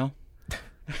that. Well,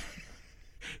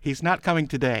 he's not coming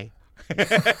today.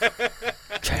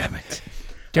 Damn it.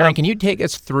 Darren, can you take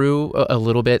us through a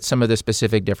little bit some of the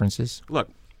specific differences? Look,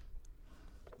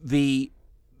 the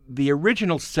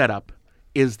original setup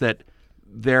is that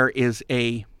there is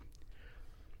a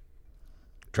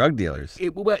drug dealers.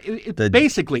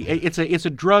 Basically, it's a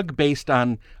drug based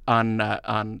on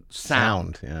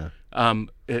sound. Yeah.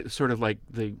 Sort of like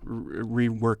the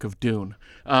rework of Dune.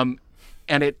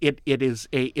 And it is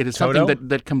something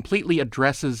that completely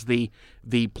addresses the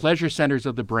pleasure centers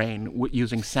of the brain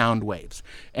using sound waves.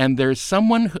 And there's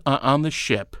someone on the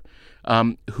ship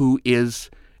who is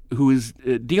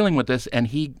dealing with this, and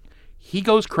he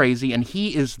goes crazy, and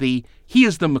he is the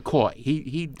McCoy.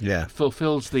 He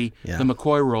fulfills the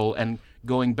McCoy role and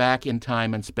going back in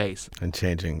time and space and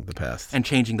changing the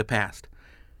past.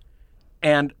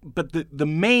 But the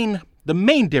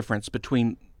main difference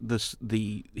between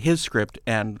his script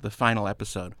and the final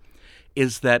episode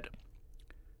is that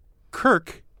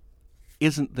Kirk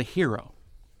isn't the hero.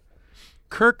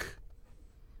 Kirk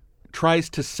tries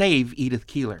to save Edith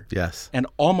Keeler. Yes. And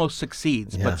almost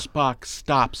succeeds, but Spock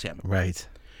stops him. Right.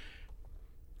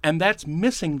 And that's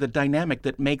missing the dynamic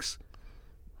that makes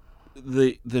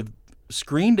the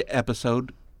screened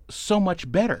episode so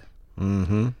much better.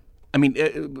 Mm-hmm. I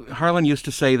mean, Harlan used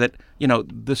to say that,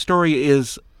 the story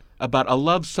is about a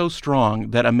love so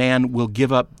strong that a man will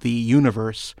give up the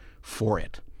universe for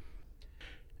it.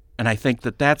 And I think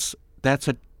that's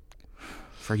a,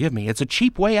 forgive me, it's a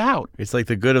cheap way out. It's like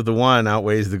the good of the one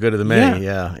outweighs the good of the many.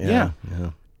 Yeah.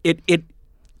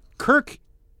 Kirk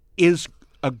is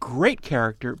a great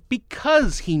character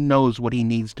because he knows what he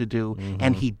needs to do,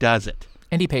 and he does it.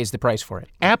 And he pays the price for it.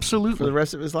 Absolutely. For the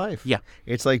rest of his life. Yeah.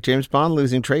 It's like James Bond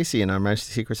losing Tracy in Our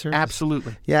Majesty's Secret Service.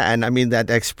 Absolutely. Yeah, and I mean, that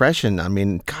expression, I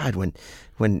mean, God, when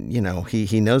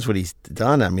he knows what he's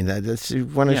done, I mean, that's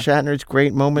one of Shatner's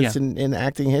great moments in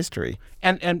acting history.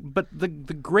 But the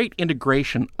great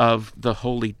integration of the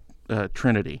Holy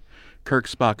Trinity, Kirk,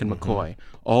 Spock, and McCoy,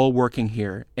 all working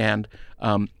here, and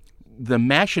the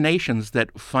machinations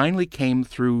that finally came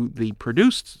through the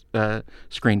produced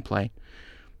screenplay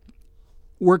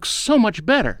works so much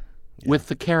better with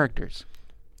the characters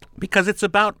because it's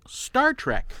about Star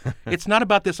Trek. It's not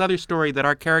about this other story that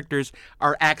our characters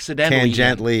are accidentally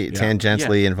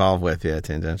tangentially involved with. Yeah,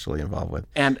 tangentially involved with.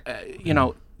 And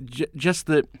just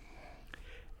the.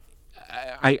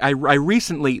 I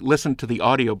recently listened to the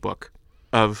audiobook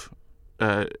of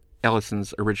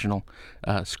Ellison's original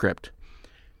script,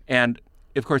 and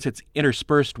of course it's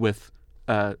interspersed with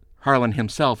Harlan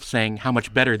himself saying how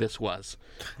much better this was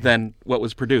than what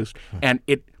was produced. And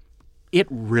it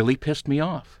really pissed me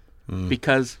off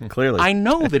because clearly I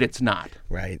know that it's not.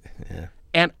 Right. Yeah.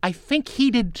 And I think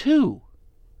he did too.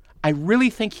 I really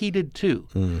think he did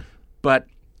too. But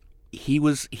he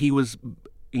was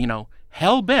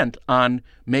hell bent on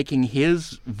making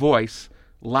his voice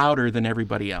louder than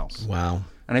everybody else. Wow.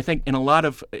 And I think in a lot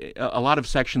of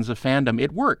sections of fandom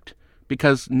it worked.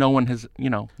 Because no one has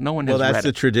read it. Well, that's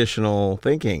the traditional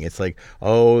thinking. It's like,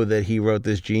 that he wrote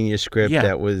this genius script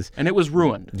that was... And it was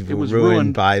ruined. It was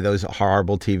ruined by those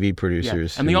horrible TV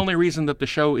producers. Yeah. And the only reason that the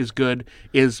show is good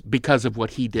is because of what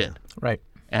he did. Right.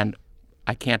 And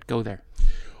I can't go there.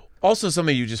 Also,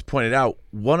 something you just pointed out,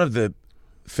 one of the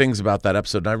things about that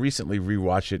episode, and I recently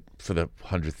rewatched it for the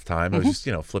 100th time. I was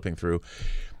just, flipping through.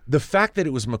 The fact that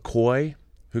it was McCoy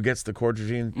who gets the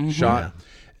Cordrogen shot,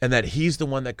 and that he's the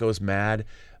one that goes mad,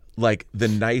 like the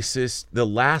nicest, the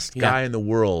last guy in the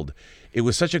world. It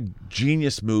was such a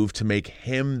genius move to make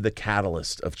him the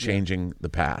catalyst of changing the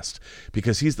past,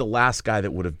 because he's the last guy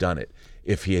that would have done it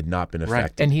if he had not been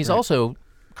affected. And he's also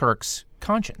Kirk's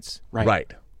conscience.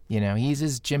 Right. He's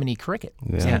his Jiminy Cricket.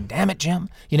 Saying, damn it, Jim.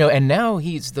 And now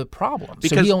he's the problem.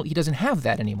 Because, so he doesn't have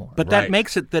that anymore. But that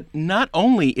makes it that not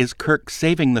only is Kirk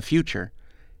saving the future,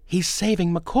 he's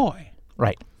saving McCoy.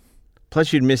 Right.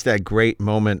 Plus, you'd miss that great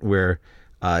moment where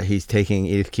he's taking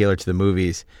Edith Keeler to the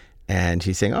movies, and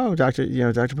she's saying, "Oh, Dr.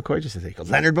 McCoy just said," he goes,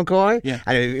 "Leonard McCoy." Yeah.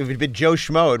 And if it had been Joe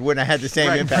Schmo, it wouldn't have had the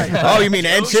same impact. Oh, you mean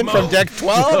Ensign from Deck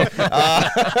 12?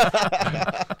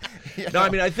 No, I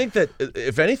mean, I think that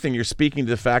if anything, you're speaking to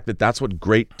the fact that that's what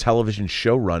great television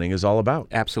show running is all about.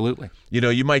 Absolutely.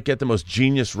 You might get the most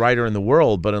genius writer in the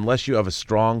world, but unless you have a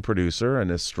strong producer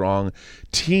and a strong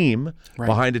team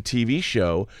behind a TV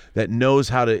show that knows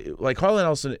how to, like Harlan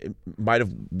Ellison might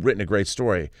have written a great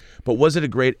story, but was it a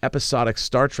great episodic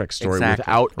Star Trek story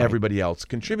without everybody else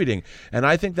contributing? And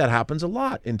I think that happens a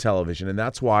lot in television, and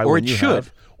that's why Or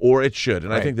it should.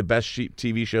 And I think the best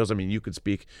TV shows, I mean,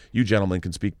 you gentlemen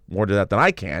can speak more to that than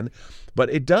I can, but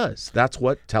it does. That's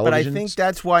what television. But I think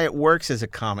that's why it works as a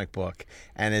comic book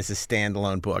and as a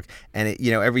standalone book. And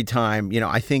every time,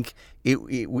 I think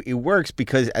it works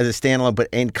because as a standalone, but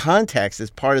in context as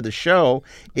part of the show,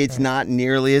 it's not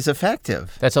nearly as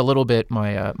effective. That's a little bit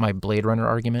my Blade Runner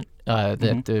argument.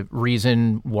 That the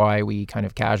reason why we kind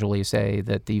of casually say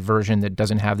that the version that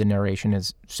doesn't have the narration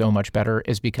is so much better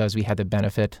is because we had the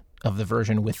benefit of the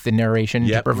version with the narration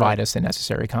to provide us the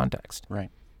necessary context. Right.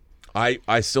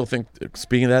 I still think,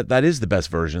 speaking of that is the best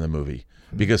version of the movie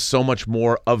because so much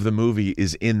more of the movie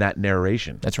is in that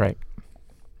narration. That's right.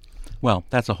 Well,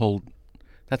 that's a whole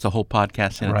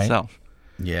podcast in itself.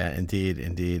 Yeah,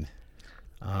 indeed.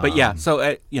 But yeah,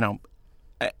 so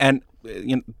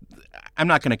I'm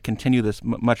not going to continue this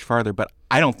much farther, but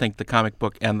I don't think the comic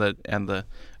book and the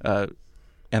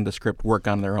script work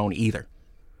on their own either.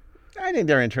 I think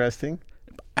they're interesting.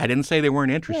 I didn't say they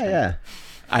weren't interesting. Yeah.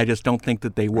 I just don't think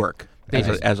that they work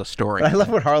as a story. But I love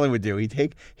what Harlan would do. He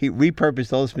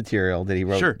repurposed all this material that he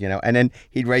wrote, and then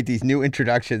he'd write these new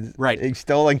introductions,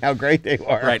 extolling how great they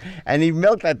were. Right. And he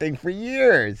milked that thing for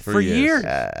years. For years.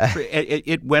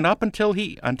 It went up until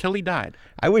he died.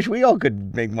 I wish we all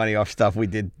could make money off stuff we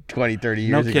did 20, 30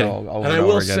 years ago. And I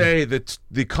will say that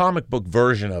the comic book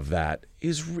version of that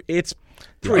it's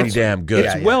pretty damn good.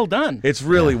 It's well done. It's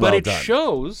really well done. But it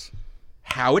shows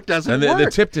how it doesn't work. work. And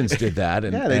the Tiptons did that.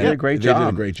 And, they did a great job. They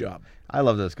did a great job. I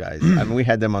love those guys. I mean, we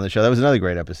had them on the show. That was another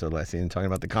great episode last season, talking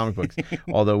about the comic books.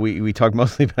 Although we talked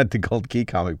mostly about the Gold Key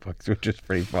comic books, which is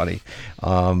pretty funny.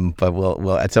 But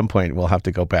we'll at some point we'll have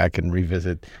to go back and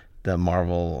revisit the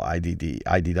Marvel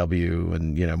IDW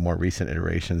and more recent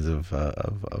iterations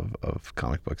of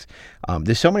comic books.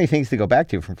 There's so many things to go back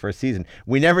to from first season.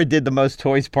 We never did the Most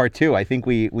Toys Part 2. I think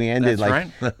we ended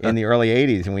in the early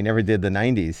 80s, and we never did the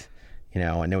 90s.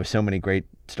 And there were so many great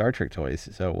Star Trek toys.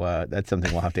 So that's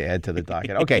something we'll have to add to the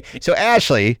docket. Okay, so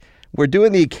Ashley, we're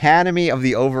doing the Academy of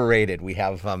the Overrated. We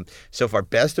have, so far,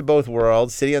 Best of Both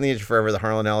Worlds, City on the Edge of Forever, the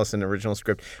Harlan Ellison original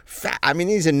script. I mean,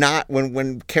 these are not,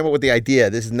 when came up with the idea,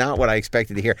 this is not what I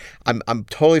expected to hear. I'm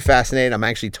totally fascinated. I'm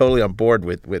actually totally on board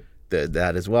with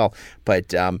that as well.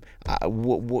 But you're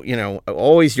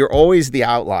always the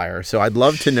outlier. So I'd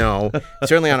love to know,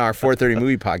 certainly on our 4:30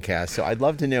 movie podcast. So I'd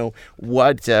love to know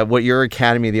what your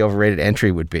Academy of the Overrated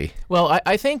entry would be. Well,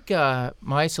 I think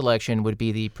my selection would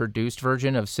be the produced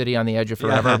version of City on the Edge of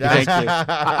Forever.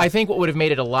 I think what would have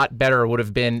made it a lot better would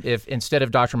have been if instead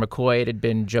of Dr. McCoy, it had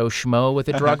been Joe Schmo with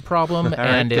a drug problem,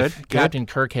 and if Captain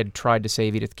Kirk had tried to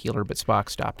save Edith Keeler, but Spock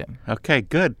stopped him. Okay,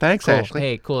 good. Thanks, cool. Ashley.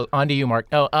 Hey, cool. On to you, Mark.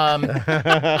 Oh,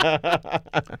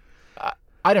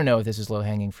 I don't know if this is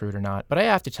low-hanging fruit or not, but I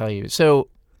have to tell you. So,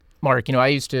 Mark, I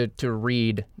used to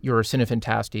read your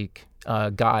Cinefantastic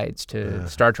guides to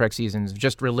Star Trek seasons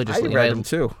just religiously. I read them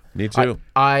too. Me too.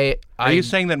 Are you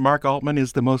saying that Mark Altman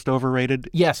is the most overrated?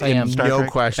 Yes, I am. Star Trek? No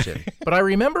question. But I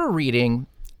remember reading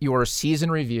your season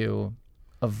review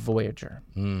of Voyager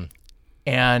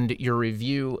and your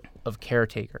review of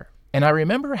Caretaker. And I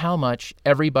remember how much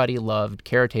everybody loved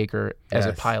Caretaker as a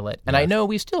Yes. pilot. And I know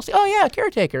we still say, oh, yeah,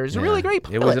 Caretaker is a really great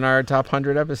pilot. It was in our top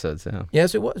 100 episodes. Yeah.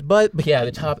 Yes, it was. But yeah,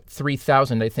 the top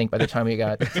 3,000, I think, by the time we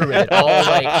got through it. All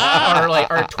our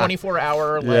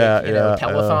 24-hour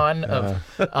telethon of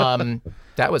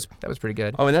that was pretty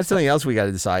good. Oh, and that's something else we got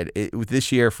to decide.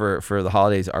 This year for the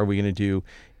holidays, are we going to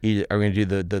do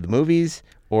the movies,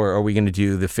 or are we going to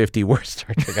do the 50 worst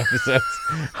Star Trek episodes?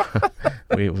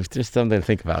 We've just something to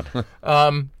think about.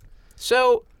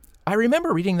 So I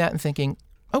remember reading that and thinking,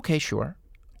 okay, sure.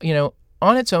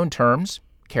 On its own terms,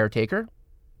 Caretaker,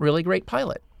 really great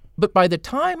pilot. But by the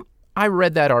time I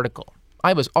read that article,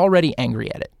 I was already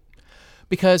angry at it.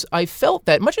 Because I felt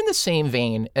that, much in the same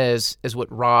vein as what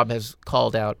Rob has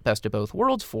called out Best of Both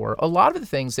Worlds for, a lot of the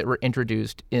things that were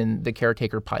introduced in the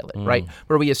Caretaker pilot, right?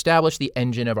 Where we establish the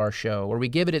engine of our show, where we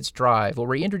give it its drive, where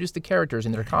we introduce the characters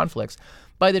and their conflicts.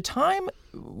 By the time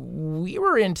we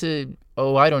were into,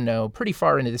 pretty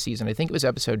far into the season, I think it was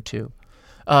episode 2,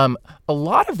 a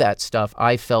lot of that stuff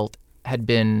I felt had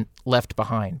been left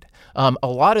behind. A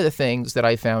lot of the things that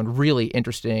I found really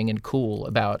interesting and cool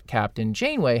about Captain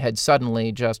Janeway had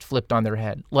suddenly just flipped on their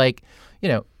head. Like,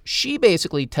 she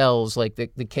basically tells the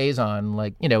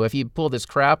Kazon, if you pull this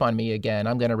crap on me again,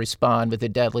 I'm going to respond with the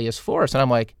deadliest force. And I'm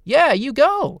like, yeah, you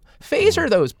go. Phaser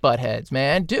those buttheads,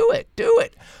 man. Do it.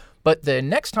 But the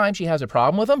next time she has a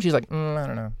problem with them, she's like, I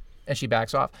don't know. And she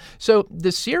backs off. So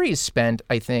the series spent,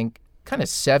 I think, kind of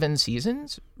 7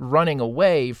 seasons running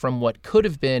away from what could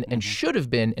have been and should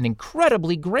have been an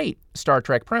incredibly great Star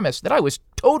Trek premise that I was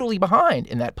totally behind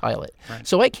in that pilot. Right.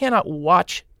 So I cannot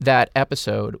watch that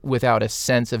episode without a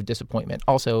sense of disappointment.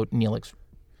 Also, Neelix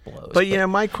blows. But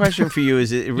my question for you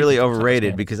is, it really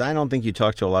overrated? Because I don't think you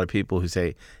talk to a lot of people who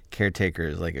say Caretaker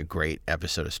is like a great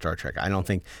episode of Star Trek. I don't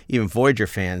think even Voyager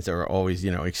fans are always,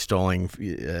 extolling,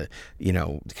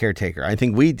 Caretaker. I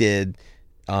think we did.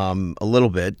 A little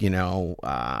bit,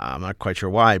 I'm not quite sure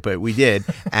why, but we did.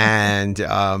 And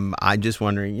I'm just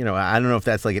wondering, I don't know if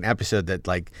that's like an episode that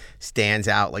stands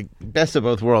out, like Best of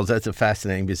Both Worlds. That's a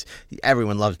fascinating, because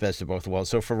everyone loves Best of Both Worlds.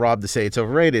 So for Rob to say it's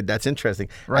overrated, that's interesting.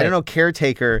 Right. I don't know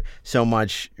Caretaker so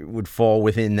much would fall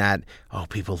within that,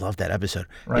 people love that episode.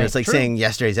 Right. It's like saying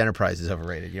Yesterday's Enterprise is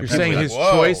overrated. You're saying his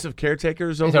choice of Caretaker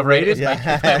is overrated?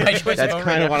 Yeah. My choice That's of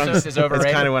kind of what is overrated.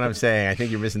 That's kind of what I'm saying. I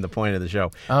think you're missing the point of the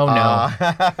show. Oh, no.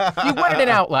 You wanted an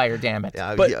outlier, damn it.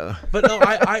 But no,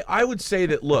 I would say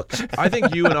that, look, I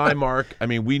think you and I, Mark,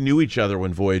 we knew each other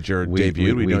when Voyager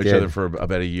debuted. We knew each other for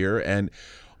about a year. And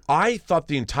I thought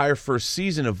the entire first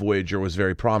season of Voyager was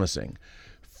very promising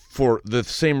for the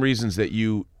same reasons that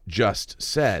you just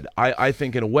said. I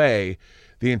think, in a way,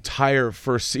 the entire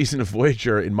first season of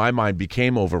Voyager, in my mind,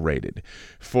 became overrated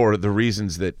for the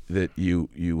reasons that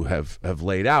you have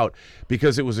laid out,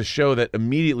 because it was a show that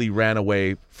immediately ran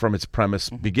away from its premise,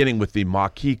 beginning with the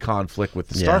Maquis conflict with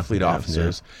the Starfleet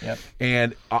officers. Yeah. Yep.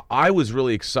 And I was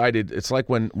really excited. It's like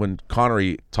when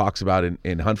Connery talks about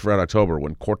in Hunt for Red October,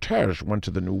 when Cortez went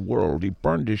to the New World, he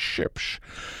burned his ships.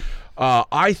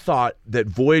 I thought that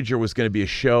Voyager was going to be a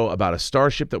show about a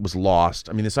starship that was lost.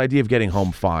 This idea of getting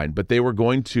home fine, but it was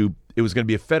going to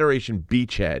be a Federation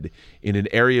beachhead in an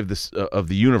area of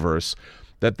the universe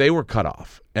that they were cut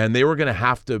off, and they were going to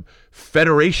have to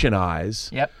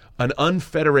Federationize an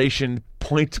unfederation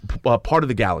part of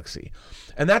the galaxy.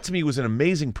 And that, to me, was an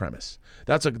amazing premise.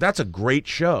 That's a great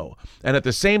show. And at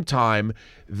the same time,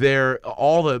 their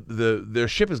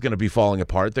ship is going to be falling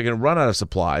apart. They're going to run out of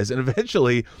supplies, and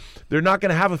eventually they're not going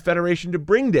to have a Federation to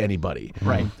bring to anybody.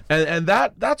 Right. And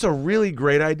that's a really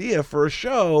great idea for a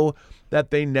show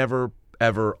that they never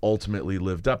ever ultimately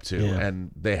lived up to. Yeah.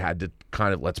 And they had to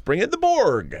kind of, let's bring in the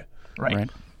Borg. Right.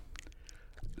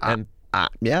 And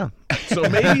yeah. So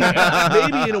maybe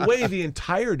in a way the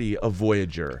entirety of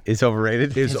Voyager is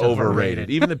overrated. Is overrated.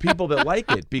 Even the people that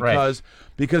like it, because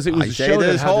it was I a say show that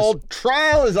this had whole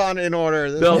trial is in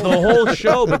order. the whole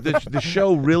show, but the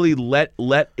show really let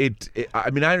it. I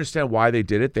understand why they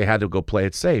did it. They had to go play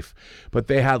it safe, but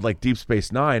they had, like Deep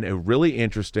Space Nine, a really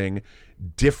interesting,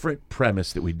 different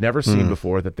premise that we'd never seen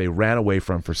before that they ran away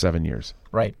from for 7 years.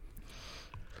 Right.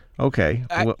 Okay.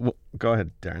 Go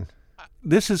ahead, Darren.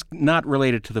 This is not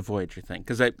related to the Voyager thing,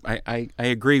 because I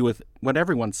agree with what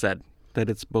everyone said,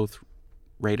 that it's both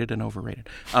rated and overrated.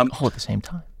 All at the same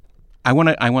time. I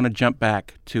want to jump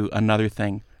back to another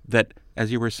thing that,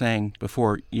 as you were saying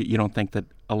before, you don't think that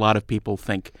a lot of people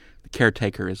think the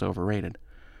Caretaker is overrated.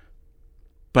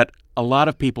 But a lot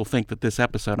of people think that this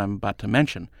episode I'm about to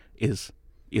mention is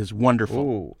wonderful.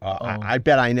 Ooh, I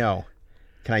bet I know.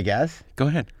 Can I guess? Go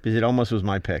ahead. Because it almost was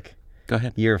my pick. Go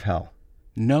ahead. Year of Hell.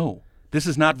 No. This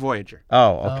is not Voyager.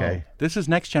 Oh, okay. This is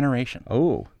Next Generation.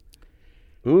 Oh.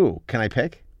 Ooh, can I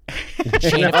pick?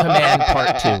 Chain of Command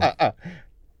Part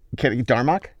 2.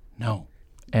 Darmok? No.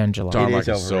 Angela. Darmok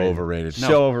is so overrated. No.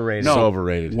 So overrated. No. So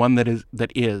overrated. One that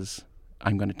is.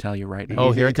 I'm going to tell you right now.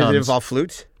 Oh, here it Does comes. it involve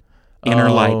flutes? Inner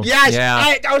Oh. Light. Yes!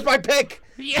 Yeah. That was my pick!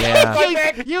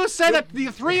 Yeah. You said that the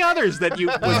three others that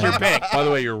was your pick. By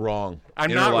the way, you're wrong. I'm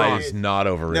Inner not Light wrong. is not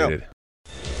overrated.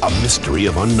 A mystery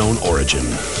of unknown origin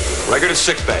Record at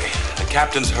sickbay. The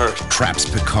captain's hurt. traps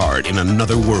Picard in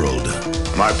another world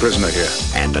My prisoner here.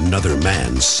 and another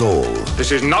man's soul,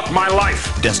 This is not my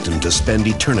life. destined to spend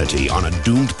eternity on a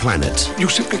doomed planet You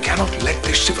simply cannot let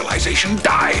this civilization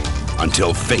die.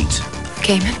 until fate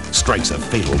Cayman? strikes a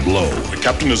fatal blow. The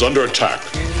captain is under attack.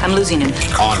 I'm losing him.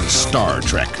 On Star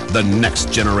Trek: The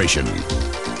Next Generation.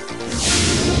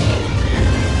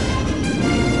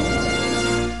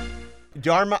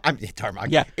 Darmok.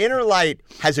 Yeah. Inner Light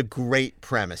has a great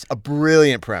premise, a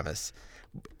brilliant premise.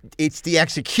 It's the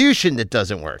execution that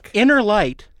doesn't work. Inner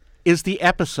Light is the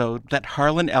episode that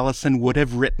Harlan Ellison would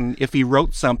have written if he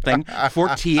wrote something for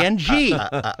TNG.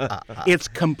 It's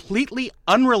completely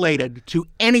unrelated to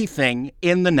anything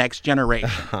in The Next Generation.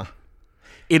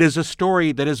 It is a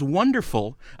story that is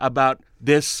wonderful about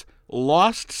this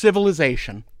lost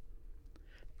civilization,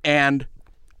 and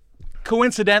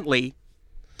coincidentally,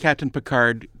 Captain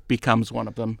Picard becomes one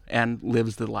of them and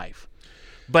lives the life.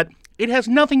 But it has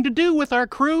nothing to do with our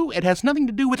crew. It has nothing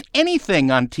to do with anything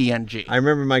on TNG. I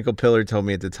remember Michael Piller told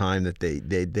me at the time that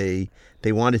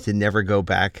they wanted to never go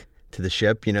back to the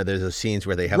ship. You know, there's those scenes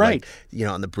where they have Right. like, you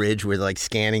know, on the bridge where they're like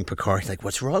scanning Picard, like,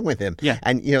 what's wrong with him? Yeah.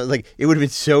 And, you know, like it would have been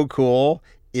so cool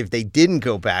if they didn't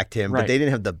go back to him, Right. but they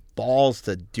didn't have the balls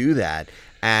to do that.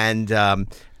 And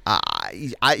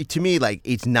to me, like,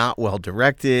 it's not well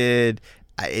directed.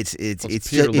 It's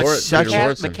such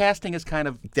The casting is kind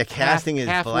of the casting is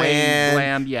halfway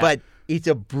bland, yeah. but it's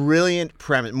a brilliant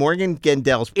premise. Morgan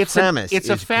Gendel's premise it's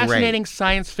a is fascinating great.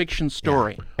 science fiction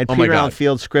story. And Oh my Peter God. Allen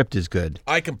Field's script is good.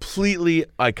 I completely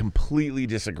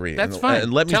disagree. That's And- fine.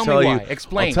 And let me Tell me tell why. you,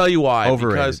 Explain. I'll tell you why.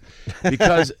 Overrated.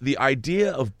 Because the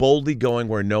idea of boldly going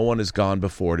where no one has gone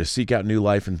before to seek out new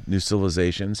life and new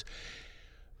civilizations,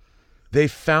 they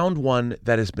found one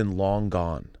that has been long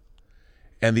gone.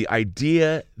 And the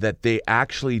idea that they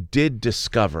actually did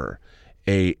discover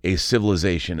a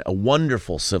civilization, a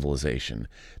wonderful civilization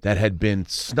that had been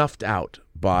snuffed out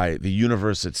by the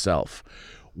universe itself,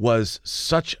 was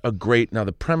such a great, now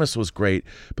the premise was great,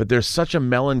 but there's such a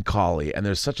melancholy and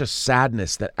there's such a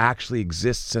sadness that actually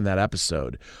exists in that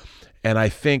episode. And I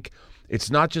think it's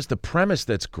not just the premise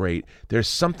that's great. There's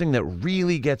something that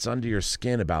really gets under your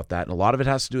skin about that. And a lot of it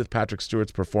has to do with Patrick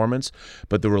Stewart's performance,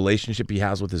 but the relationship he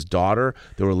has with his daughter,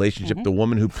 the relationship, the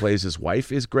woman who plays his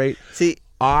wife is great. See,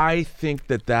 I think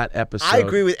that episode... I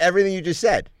agree with everything you just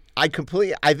said. I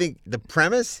think the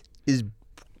premise is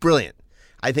brilliant.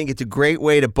 I think it's a great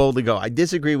way to boldly go. I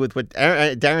disagree with what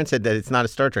Darren said, that it's not a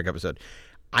Star Trek episode.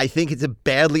 I think it's a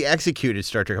badly executed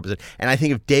Star Trek episode. And I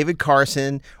think if David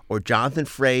Carson or Jonathan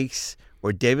Frakes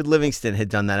or David Livingston had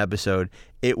done that episode,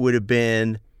 it would have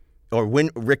been, or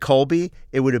Rick Colby,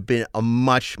 it would have been a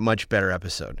much, much better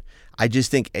episode. I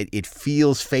just think it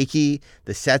feels fakey.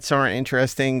 The sets aren't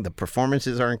interesting. The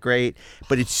performances aren't great.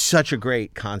 But it's such a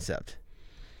great concept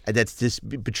that's just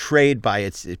betrayed by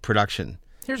its production.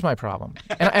 Here's my problem,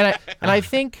 and I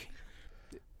think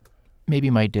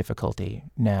maybe my difficulty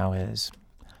now is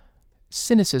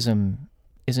cynicism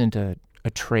isn't a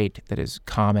trait that is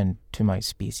common to my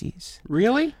species.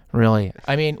 Really? Really.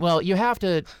 I mean, well, you have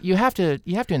to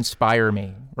inspire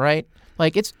me, right?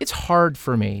 Like it's hard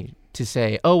for me to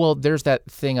say, oh well, there's that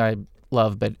thing I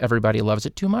love, but everybody loves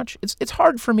it too much. It's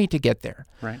hard for me to get there.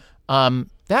 Right.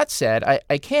 That said,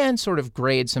 I can sort of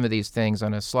grade some of these things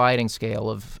on a sliding scale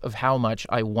of how much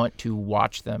I want to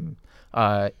watch them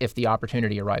if the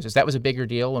opportunity arises. That was a bigger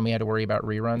deal when we had to worry about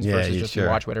reruns versus just to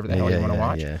watch whatever the hell you want to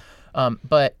watch. Yeah.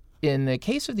 But in the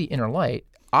case of the Inner Light,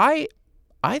 I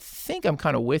think I'm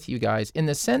kind of with you guys in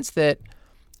the sense that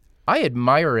I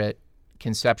admire it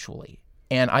conceptually,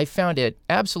 and I found it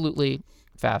absolutely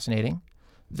fascinating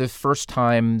the first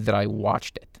time that I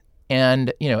watched it.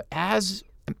 And, you know, as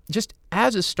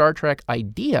a Star Trek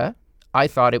idea, I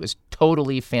thought it was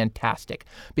totally fantastic,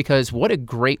 because what a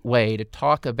great way to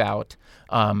talk about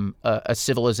a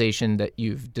civilization that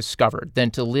you've discovered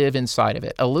than to live inside of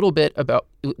it. A little bit about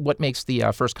what makes the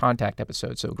First Contact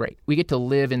episode so great. We get to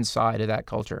live inside of that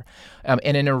culture, and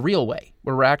in a real way,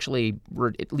 where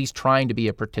we're at least trying to be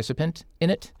a participant in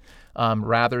it,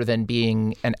 rather than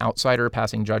being an outsider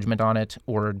passing judgment on it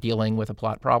or dealing with a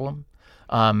plot problem.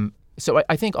 So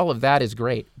I think all of that is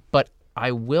great, but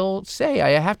I will say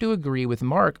I have to agree with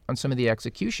Mark on some of the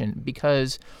execution,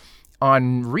 because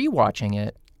on rewatching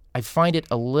it, I find it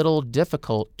a little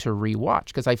difficult to rewatch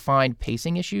because I find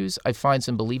pacing issues. I find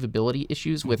some believability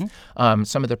issues with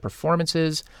some of the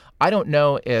performances. I don't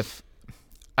know if,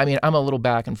 I mean, I'm a little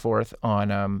back and forth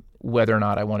on whether or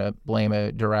not I want to blame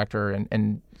a director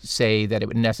and say that it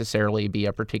would necessarily be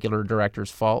a particular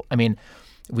director's fault. I mean,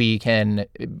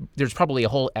 there's probably a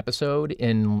whole episode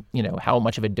in, how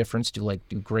much of a difference do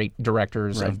great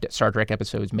directors of Star Trek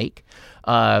episodes make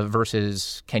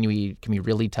versus can we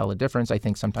really tell a difference? I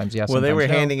think sometimes yes. Well, they were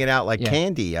no. handing it out like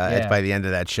candy by the end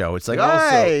of that show. It's like,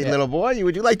 hey, little boy,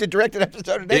 would you like to direct an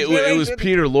episode of Next Generation? It was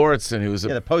Peter Lorreson who was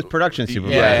the post-production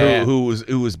supervisor. Who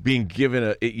was being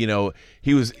given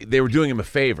they were doing him a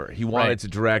favor. He wanted to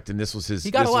direct, and this was his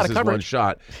one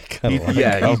shot. He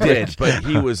did, but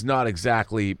he was not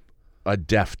exactly a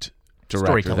deft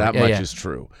director. That much is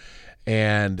true,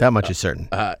 and that much is certain.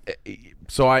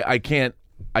 So I can't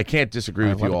disagree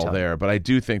with you all there, but I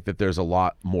do think that there's a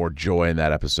lot more joy in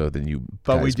that episode than you.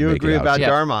 But we do agree about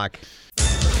Darmok.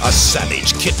 A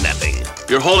savage kidnapping.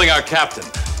 You're holding our captain.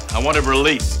 I want him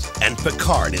released. And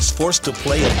Picard is forced to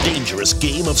play a dangerous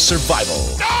game of survival.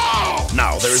 No!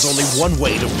 Now there is only one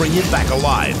way to bring him back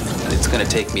alive. And it's going to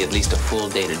take me at least a full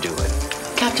day to do it.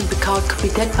 Captain Picard could be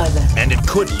dead by then. And it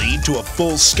could lead to a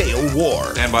full-scale war.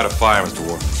 Stand by the fire, Mr.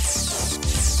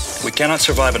 Worf. We cannot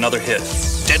survive another hit.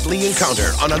 Deadly encounter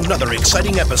on another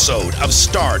exciting episode of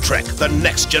Star Trek: The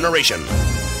Next Generation.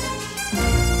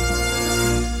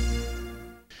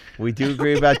 We do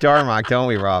agree about Darmok, don't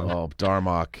we, Rob? Oh,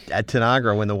 Darmok. At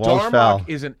Tanagra, when the walls fell. Darmok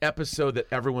is an episode that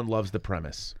everyone loves the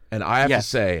premise. And I have to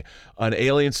say, an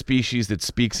alien species that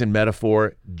speaks in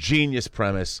metaphor, genius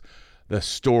premise. The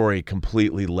story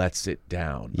completely lets it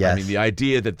down. Yes. I mean, the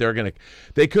idea that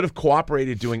they could have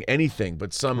cooperated doing anything,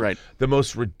 but the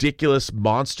most ridiculous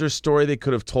monster story they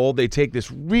could have told. They take this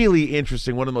really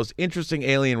interesting, one of the most interesting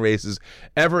alien races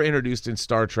ever introduced in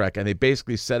Star Trek, and they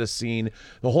basically set a scene.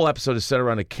 The whole episode is set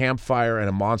around a campfire and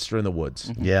a monster in the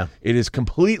woods. Yeah. It is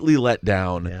completely let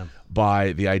down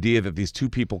by the idea that these two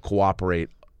people cooperate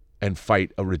and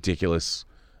fight a ridiculous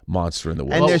monster in the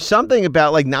woods. And there's something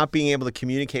about not being able to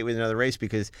communicate with another race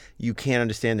because you can't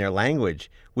understand their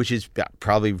language, which is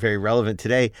probably very relevant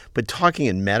today. But talking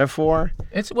in metaphor,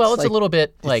 it's a little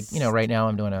bit like right now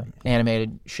I'm doing an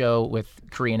animated show with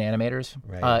Korean animators,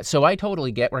 so I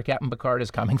totally get where Captain Picard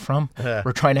is coming from.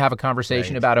 We're trying to have a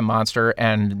conversation about a monster,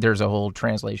 and there's a whole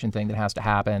translation thing that has to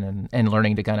happen, and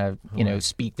learning to kind of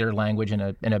speak their language in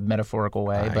a metaphorical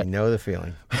way. I know the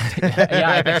feeling. Yeah,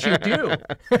 I bet you do,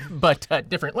 but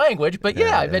different language. But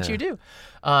I bet you do.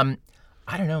 I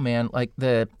don't know, man. Like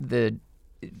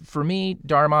for me,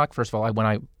 Darmok. First of all, when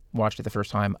I watched it the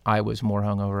first time, I was more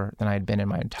hungover than I had been in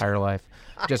my entire life.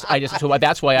 So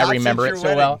that's why I remember it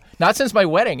so well. Not since my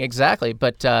wedding, exactly.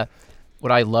 But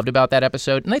what I loved about that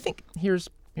episode, and I think here's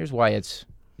why it's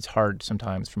hard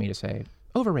sometimes for me to say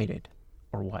overrated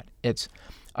or what.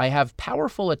 I have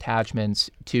powerful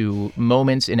attachments to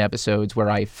moments in episodes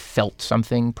where I felt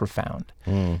something profound.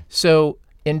 So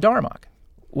in Darmok,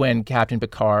 when Captain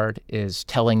Picard is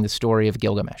telling the story of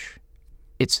Gilgamesh,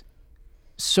 it's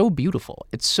so beautiful.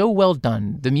 It's so well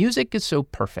done. The music is so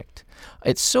perfect.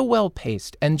 It's so well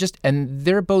paced, and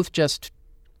they're both just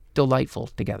delightful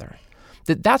together.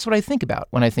 That's what I think about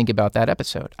when I think about that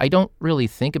episode. I don't really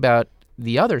think about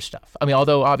the other stuff. I mean,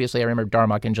 although obviously I remember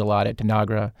Darmok and Jalad,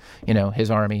 Tanagra, his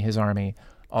army,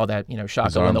 all that,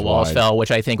 Shaka when the walls fell,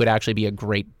 which I think would actually be a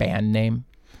great band name.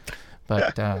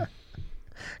 But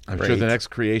I'm sure the next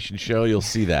creation show you'll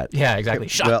see that. Yeah, exactly.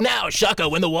 Shaka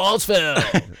when the walls fell.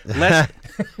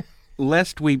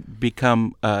 Lest we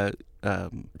become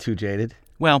too jaded.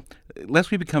 Well, lest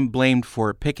we become blamed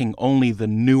for picking only the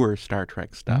newer Star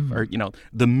Trek stuff, or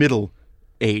the middle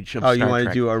age of Star Trek. Oh, you want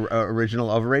to do a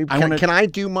original overrated? Can I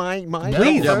do my?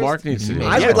 Please. Yeah, Mark needs to do it.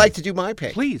 I would like to do my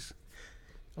pick. Please.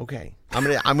 Okay, I'm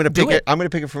gonna pick it. I'm gonna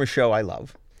pick it from a show I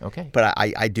love. Okay, but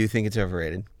I do think it's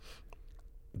overrated.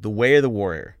 The Way of the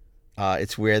Warrior.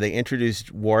 It's where they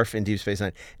introduced Worf in Deep Space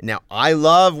Nine. Now, I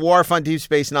love Worf on Deep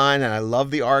Space Nine, and I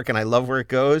love the arc, and I love where it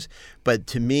goes. But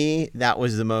to me, that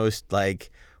was the most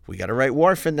we got to write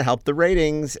Worf in to help the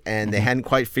ratings, and they hadn't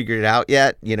quite figured it out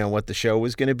yet. What the show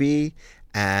was going to be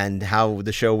and how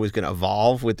the show was going to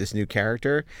evolve with this new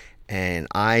character. and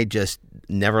I just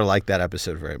never liked that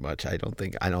episode very much. I don't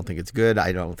think it's good.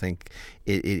 I don't think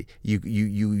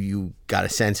you got a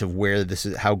sense of where this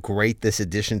is, how great this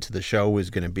addition to the show was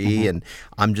going to be, and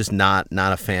I'm just not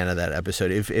a fan of that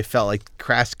episode. It felt like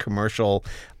crass commercial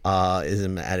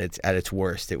ism at its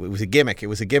worst. It was a gimmick. It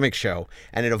was a gimmick show,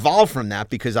 and it evolved from that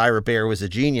because Ira Behr was a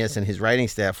genius and his writing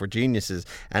staff were geniuses,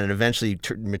 and it eventually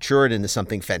matured into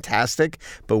something fantastic.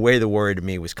 But Way of the Warrior to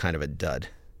me was kind of a dud.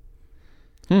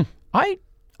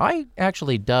 I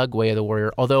actually dug Way of the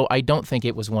Warrior, although I don't think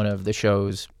it was one of the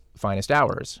show's finest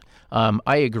hours.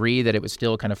 I agree that it was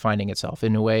still kind of finding itself.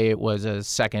 In a way, it was a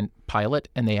second pilot,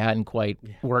 and they hadn't quite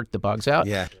worked the bugs out.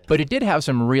 Yeah. But it did have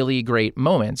some really great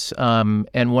moments,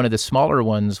 and one of the smaller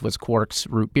ones was Quark's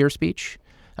root beer speech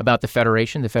about the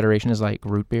Federation. The Federation is like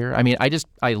root beer. I mean,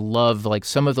 I love like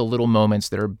some of the little moments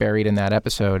that are buried in that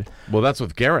episode. Well, that's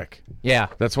with Garrick. Yeah.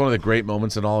 That's one of the great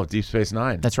moments in all of Deep Space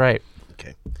Nine. That's right.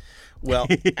 Okay. Well,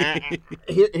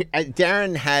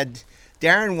 Darren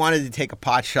wanted to take a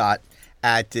pot shot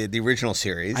at the original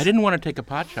series. I didn't want to take a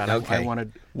pot shot. Okay. I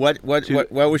wanted what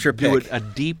was your pick? Do a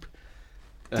deep,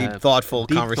 thoughtful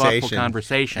conversation. Thoughtful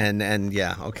conversation. And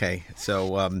yeah, okay.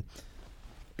 So,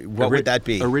 what would that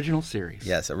be? Original series.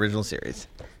 Yes, original series.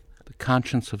 The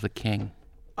Conscience of the King.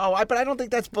 Oh, but I don't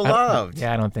think that's beloved.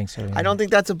 I don't think so. Either. I don't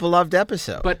think that's a beloved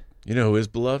episode. But you know who is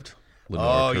beloved?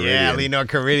 Lenore Caridian. Yeah, Lenore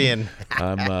Caridian.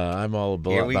 I'm all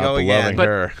Here we about go again. beloving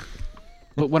her.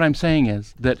 But what I'm saying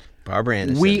is that Barbara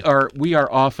Anderson. we are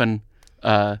often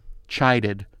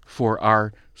chided for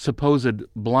our supposed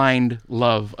blind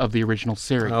love of the original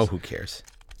series. Oh, who cares?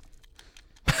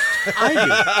 I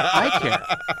do. I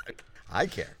care. I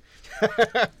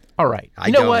care. All right.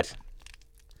 You know what?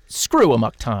 Screw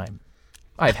Amok Time.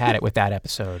 I've had it with that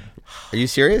episode. Are you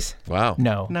serious? Wow.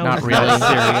 No, No, not it's really. not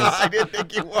serious. I didn't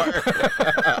think you were.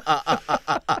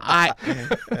 I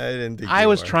didn't think I you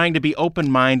was were. trying to be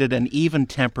open-minded and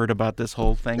even-tempered about this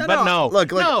whole thing, but no. Look,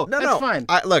 that's fine.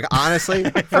 Look, honestly,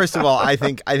 first of all, I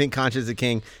think Conscience of the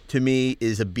King to me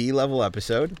is a B-level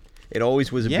episode. It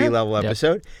always was a B-level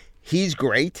episode. He's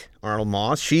great, Arnold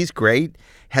Moss. She's great.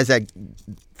 Has that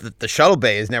the shuttle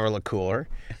bay has never looked cooler.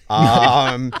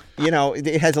 You know,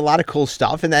 it has a lot of cool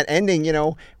stuff, and that ending. You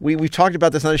know, we've talked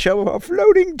about this on the show. A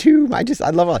floating tomb. I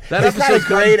love it. That's not a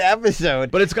great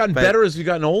episode, but it's gotten better as we've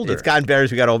gotten older. It's gotten better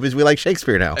as we got older because we like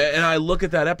Shakespeare now. And I look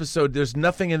at that episode. There's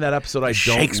nothing in that episode I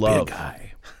don't love. Guy.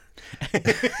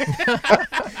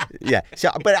 Yeah.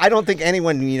 So, but I don't think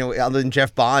anyone, you know, other than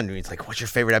Jeff Bond, it's like, what's your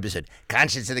favorite episode?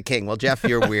 Conscience of the King. Well, Jeff,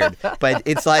 you're weird. But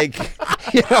it's like,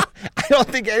 you know, I don't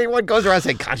think anyone goes around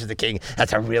saying Conscience of the King.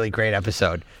 That's a really great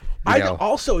episode.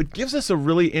 Also, it gives us a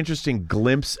really interesting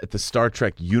glimpse at the Star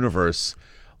Trek universe.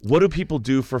 What do people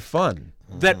do for fun?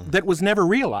 That was never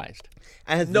realized.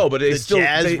 And no, but it's the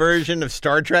jazz version of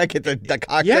Star Trek at the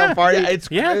cocktail party.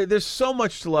 There's so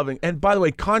much to loving. And by the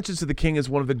way, Conscience of the King is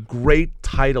one of the great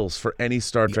titles for any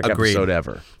Star Trek episode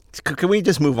ever. Can we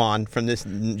just move on from this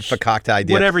fakakta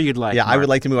idea? Whatever you'd like. Yeah, Mark. I would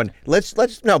like to move on.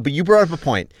 Let's no, but you brought up a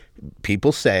point.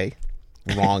 People say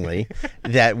wrongly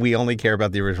that we only care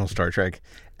about the original Star Trek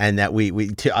and that we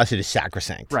to us it is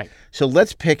sacrosanct. Right. So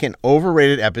let's pick an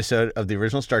overrated episode of the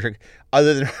original Star Trek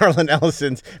other than Harlan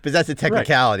Ellison's, because that's a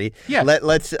technicality. Right.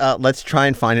 Yeah. Let's try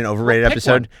and find an overrated pick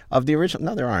episode one. of the original.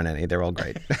 No, there aren't any. They're all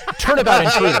great. Turnabout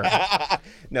Intruder.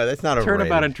 No, that's not overrated.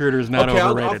 Turnabout Intruder is not Okay,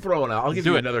 overrated. I'll throw one out. I'll give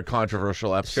you another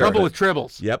controversial episode. Trouble with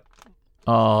Tribbles. Yep.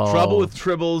 Oh. Trouble with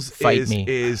Tribbles Fight me.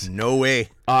 is no way.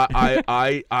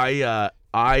 I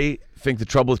think the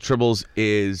Trouble with Tribbles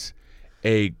is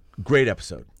a great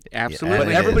episode. Absolutely.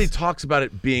 But everybody talks about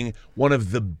it being one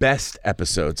of the best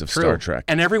episodes of Star Trek.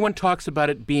 And everyone talks about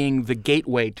it being the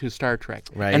gateway to Star Trek.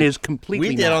 Right. And it is completely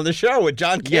We did not. on the show with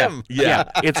John Kim. Yeah,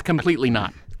 it's completely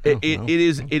not. It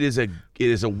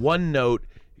is a one-note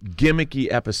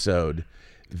gimmicky episode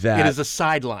that It is a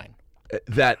sideline.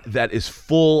 that is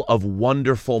full of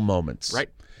wonderful moments. Right.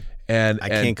 And I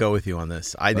can't go with you on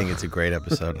this. I think it's a great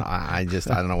episode. I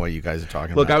don't know what you guys are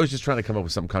talking Look, about. I was just trying to come up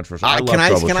with something controversial. Can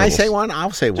I say one?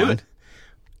 I'll say one. it.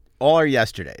 All Our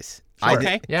Yesterdays.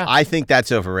 Okay. Yeah. I think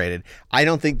that's overrated. I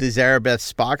don't think the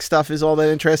Zarabeth Spock stuff is all that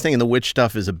interesting, and the witch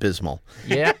stuff is abysmal.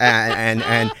 Yeah.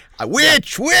 And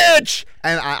witch,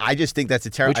 and I just think that's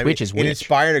a terrible. Which witch is It which?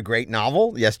 inspired a great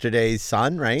novel, Yesterday's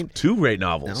Sun, right? Two great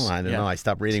novels. No, I don't know. I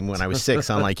stopped reading when I was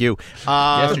 6, unlike you.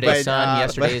 Yesterday's Son,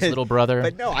 Yesterday's Little Brother.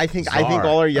 But no, I think Czar.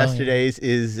 All Our Yesterdays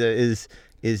is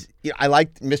I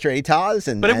like Mr. Ataz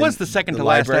and. But it was and the second the to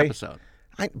last library. episode.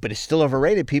 But it's still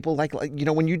overrated. People like you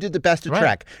know when you did the Best of Right.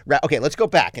 Trek. Okay, let's go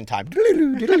back in time.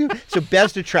 So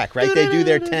Best of Trek, right? They do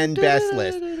their 10 best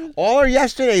list. All Our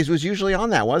Yesterdays was usually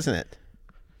on that, wasn't it?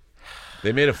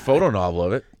 They made a photo novel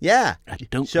of it. Yeah. I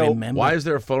don't So remember. Why is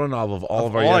there a photo novel of all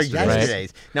of our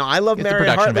yesterdays? Now, I love Get the Marion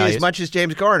production Hartley as values. much as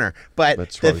James Garner, but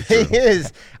That's the probably thing true.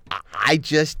 is,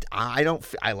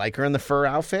 I like her in the fur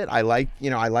outfit. I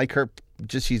like her.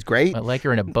 Just she's great. I like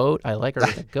her in a boat. I like her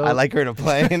with a goat. I like her in a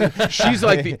plane. She's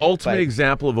like the ultimate But-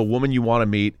 example of a woman you want to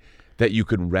meet that you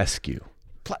can rescue.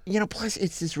 Plus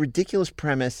it's this ridiculous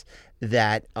premise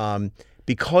that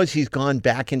because he's gone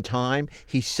back in time,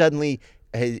 he suddenly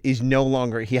is no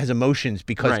longer, he has emotions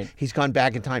because he's gone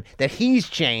back in time, that he's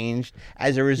changed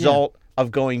as a result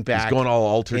of going back. He's going all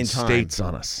altered in time. states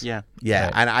on us. Yeah. Yeah,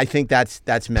 Right. and I think that's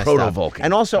messed up. Proto-Vulcan.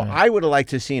 And also, I would have liked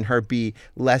to have seen her be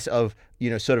less of,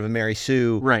 sort of a Mary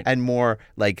Sue, and more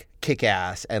like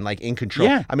kick-ass and like in control.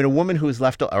 Yeah. I mean, a woman who is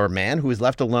left, or a man who is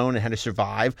left alone and had to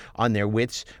survive on their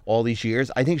wits all these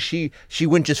years. I think she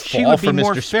wouldn't just She fall would be for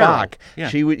more Mr. feral. Spock. Yeah.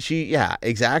 Yeah,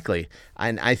 exactly.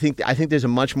 And I think there's a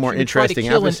much more She would try to interesting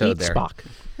kill and episode eat there. Spock.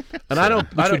 And I don't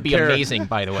would be care, amazing,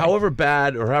 by the way. However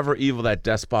bad or however evil that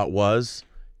despot was,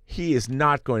 he is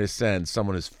not going to send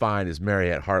someone as fine as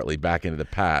Mariette Hartley back into the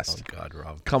past. Oh, God,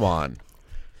 Rob. Come on.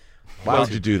 Why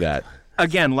would you do that?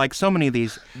 Again, like so many of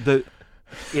these,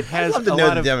 it has I'd love to a know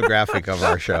lot the of demographic of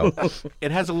our show.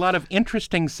 It has a lot of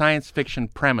interesting science fiction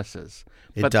premises,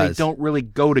 It but does. they don't really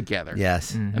go together.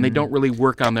 Yes. And they don't really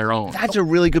work on their own. That's a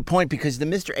really good point, because the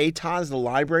Mr. Aton's, the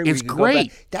library, where It's you can go back,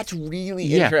 great. that's really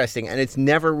Yeah. interesting, and it's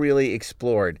never really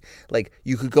explored. Like,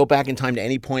 you could go back in time to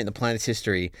any point in the planet's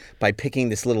history by picking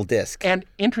this little disc. And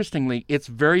interestingly, it's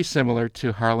very similar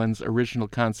to Harlan's original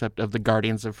concept of the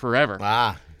Guardians of Forever.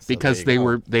 Ah, because they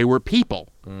were people.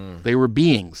 They were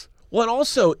beings. Well, and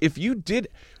also, if you did,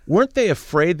 weren't they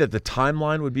afraid that the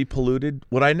timeline would be polluted?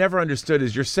 What I never understood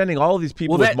is you're sending all of these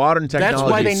people with modern technology. That's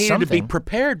why they needed to be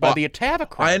prepared by the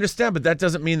Atavachron. I understand, but that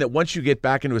doesn't mean that once you get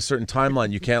back into a certain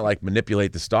timeline, you can't like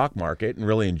manipulate the stock market and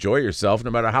really enjoy yourself,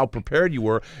 no matter how prepared you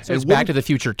were. So it's Back to the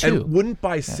Future too. And wouldn't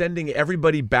by sending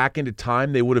everybody back into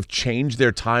time, they would have changed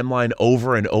their timeline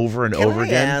over and over and over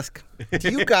again? Ask,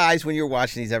 do you guys, when you're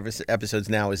watching these episodes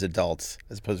now as adults,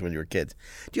 as opposed to when you were kids,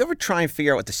 do you ever try and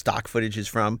figure out what the stock footage is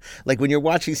from? Like when you're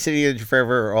watching City of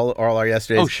Forever or All Our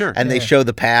Yesterdays, Oh, sure. and they Yeah. show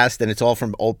the past, and it's all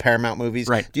from old Paramount movies.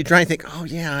 Right. Do you try and think, oh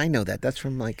yeah, I know that. That's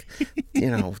from like,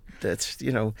 that's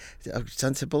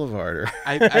Sunset Boulevard, or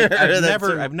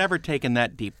I've never taken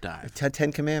that deep dive.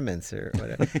 Ten Commandments, or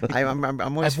whatever. I'm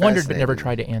always I've wondered but fascinated. never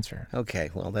tried to answer. Okay,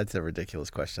 well that's a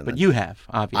ridiculous question. But then. you have,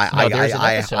 obviously. No, there's an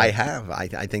episode. I have. I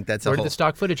think that's Where a did whole, the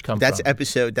stock footage come That's from?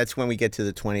 episode. That's when we get to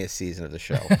the 20th season of the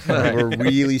show. We're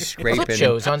really scraping Clip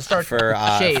shows on Star for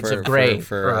Shades for, of Grey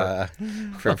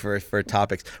for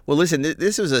topics. Well, listen,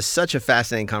 this was such a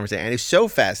fascinating conversation, and it's so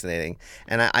fascinating,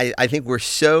 and I think we're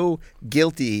so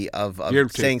guilty of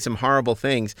saying some horrible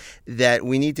things that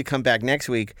we need to come back next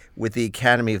week with the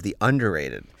Academy of the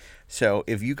Underrated. So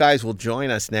if you guys will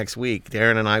join us next week,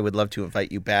 Darren and I would love to invite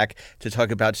you back to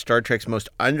talk about Star Trek's most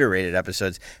underrated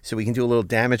episodes, so we can do a little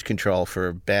damage control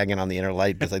for bagging on the inner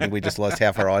light, because I think we just lost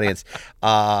half our audience.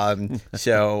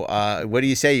 So what do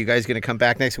you say? You guys going to come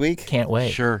back next week? Can't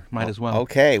wait. Sure, might as well.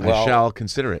 Okay, well, I shall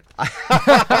consider it.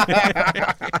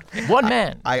 One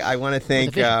man. I want to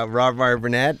thank Rob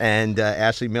Burnett and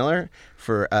Ashley Miller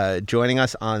for joining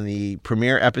us on the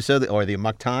premiere episode, or the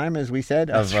Amok Time, as we said,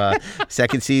 of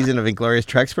second season of Inglorious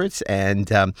Trexperts.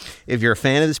 And if you're a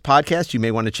fan of this podcast, you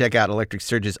may want to check out Electric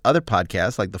Surge's other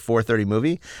podcasts, like the 4:30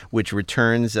 Movie, which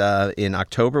returns in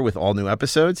October with all new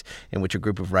episodes, in which a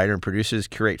group of writer and producers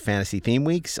curate fantasy theme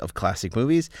weeks of classic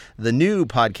movies. The new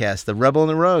podcast, The Rebel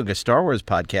and the Rogue, a Star Wars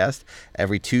podcast,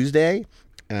 every Tuesday.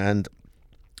 And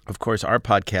of course, our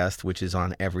podcast, which is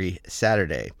on every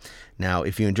Saturday. Now,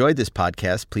 if you enjoyed this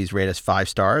podcast, please rate us 5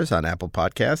 stars on Apple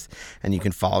Podcasts. And you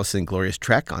can follow us at Inglorious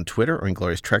Trek on Twitter, or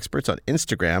Inglorious Trexperts on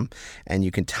Instagram. And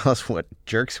you can tell us what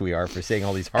jerks we are for saying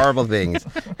all these horrible things.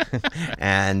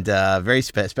 And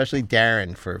especially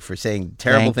Darren for saying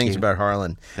terrible things about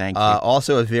Harlan. Thank you.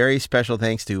 Also, a very special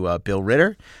thanks to Bill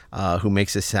Ritter, who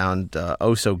makes us sound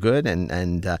oh so good.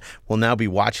 And we'll now be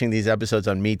watching these episodes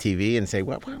on MeTV and say,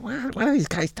 what are these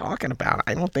guys talking about?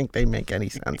 I don't think they make any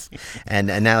sense. And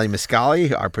Natalie Muscali,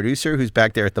 our producer, who's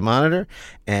back there at the monitor,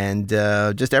 and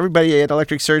just everybody at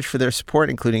Electric Surge for their support,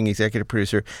 including executive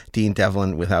producer Dean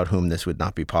Devlin, without whom this would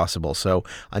not be possible. So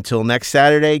until next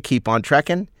Saturday, keep on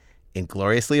trekking,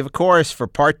 ingloriously, of course, for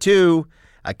part 2,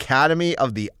 Academy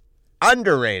of the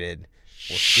Underrated.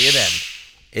 We'll see you then.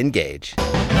 Engage.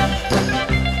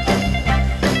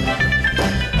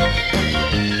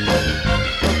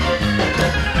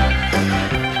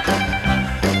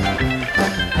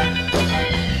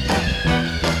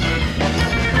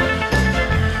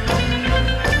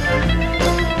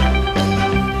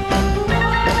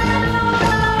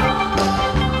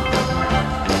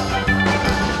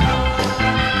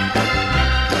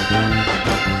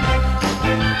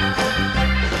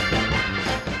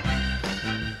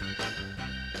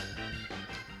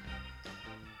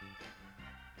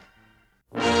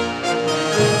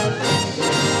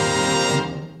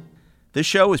 This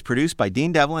show was produced by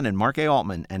Dean Devlin and Mark A.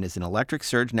 Altman and is an Electric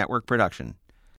Surge Network production.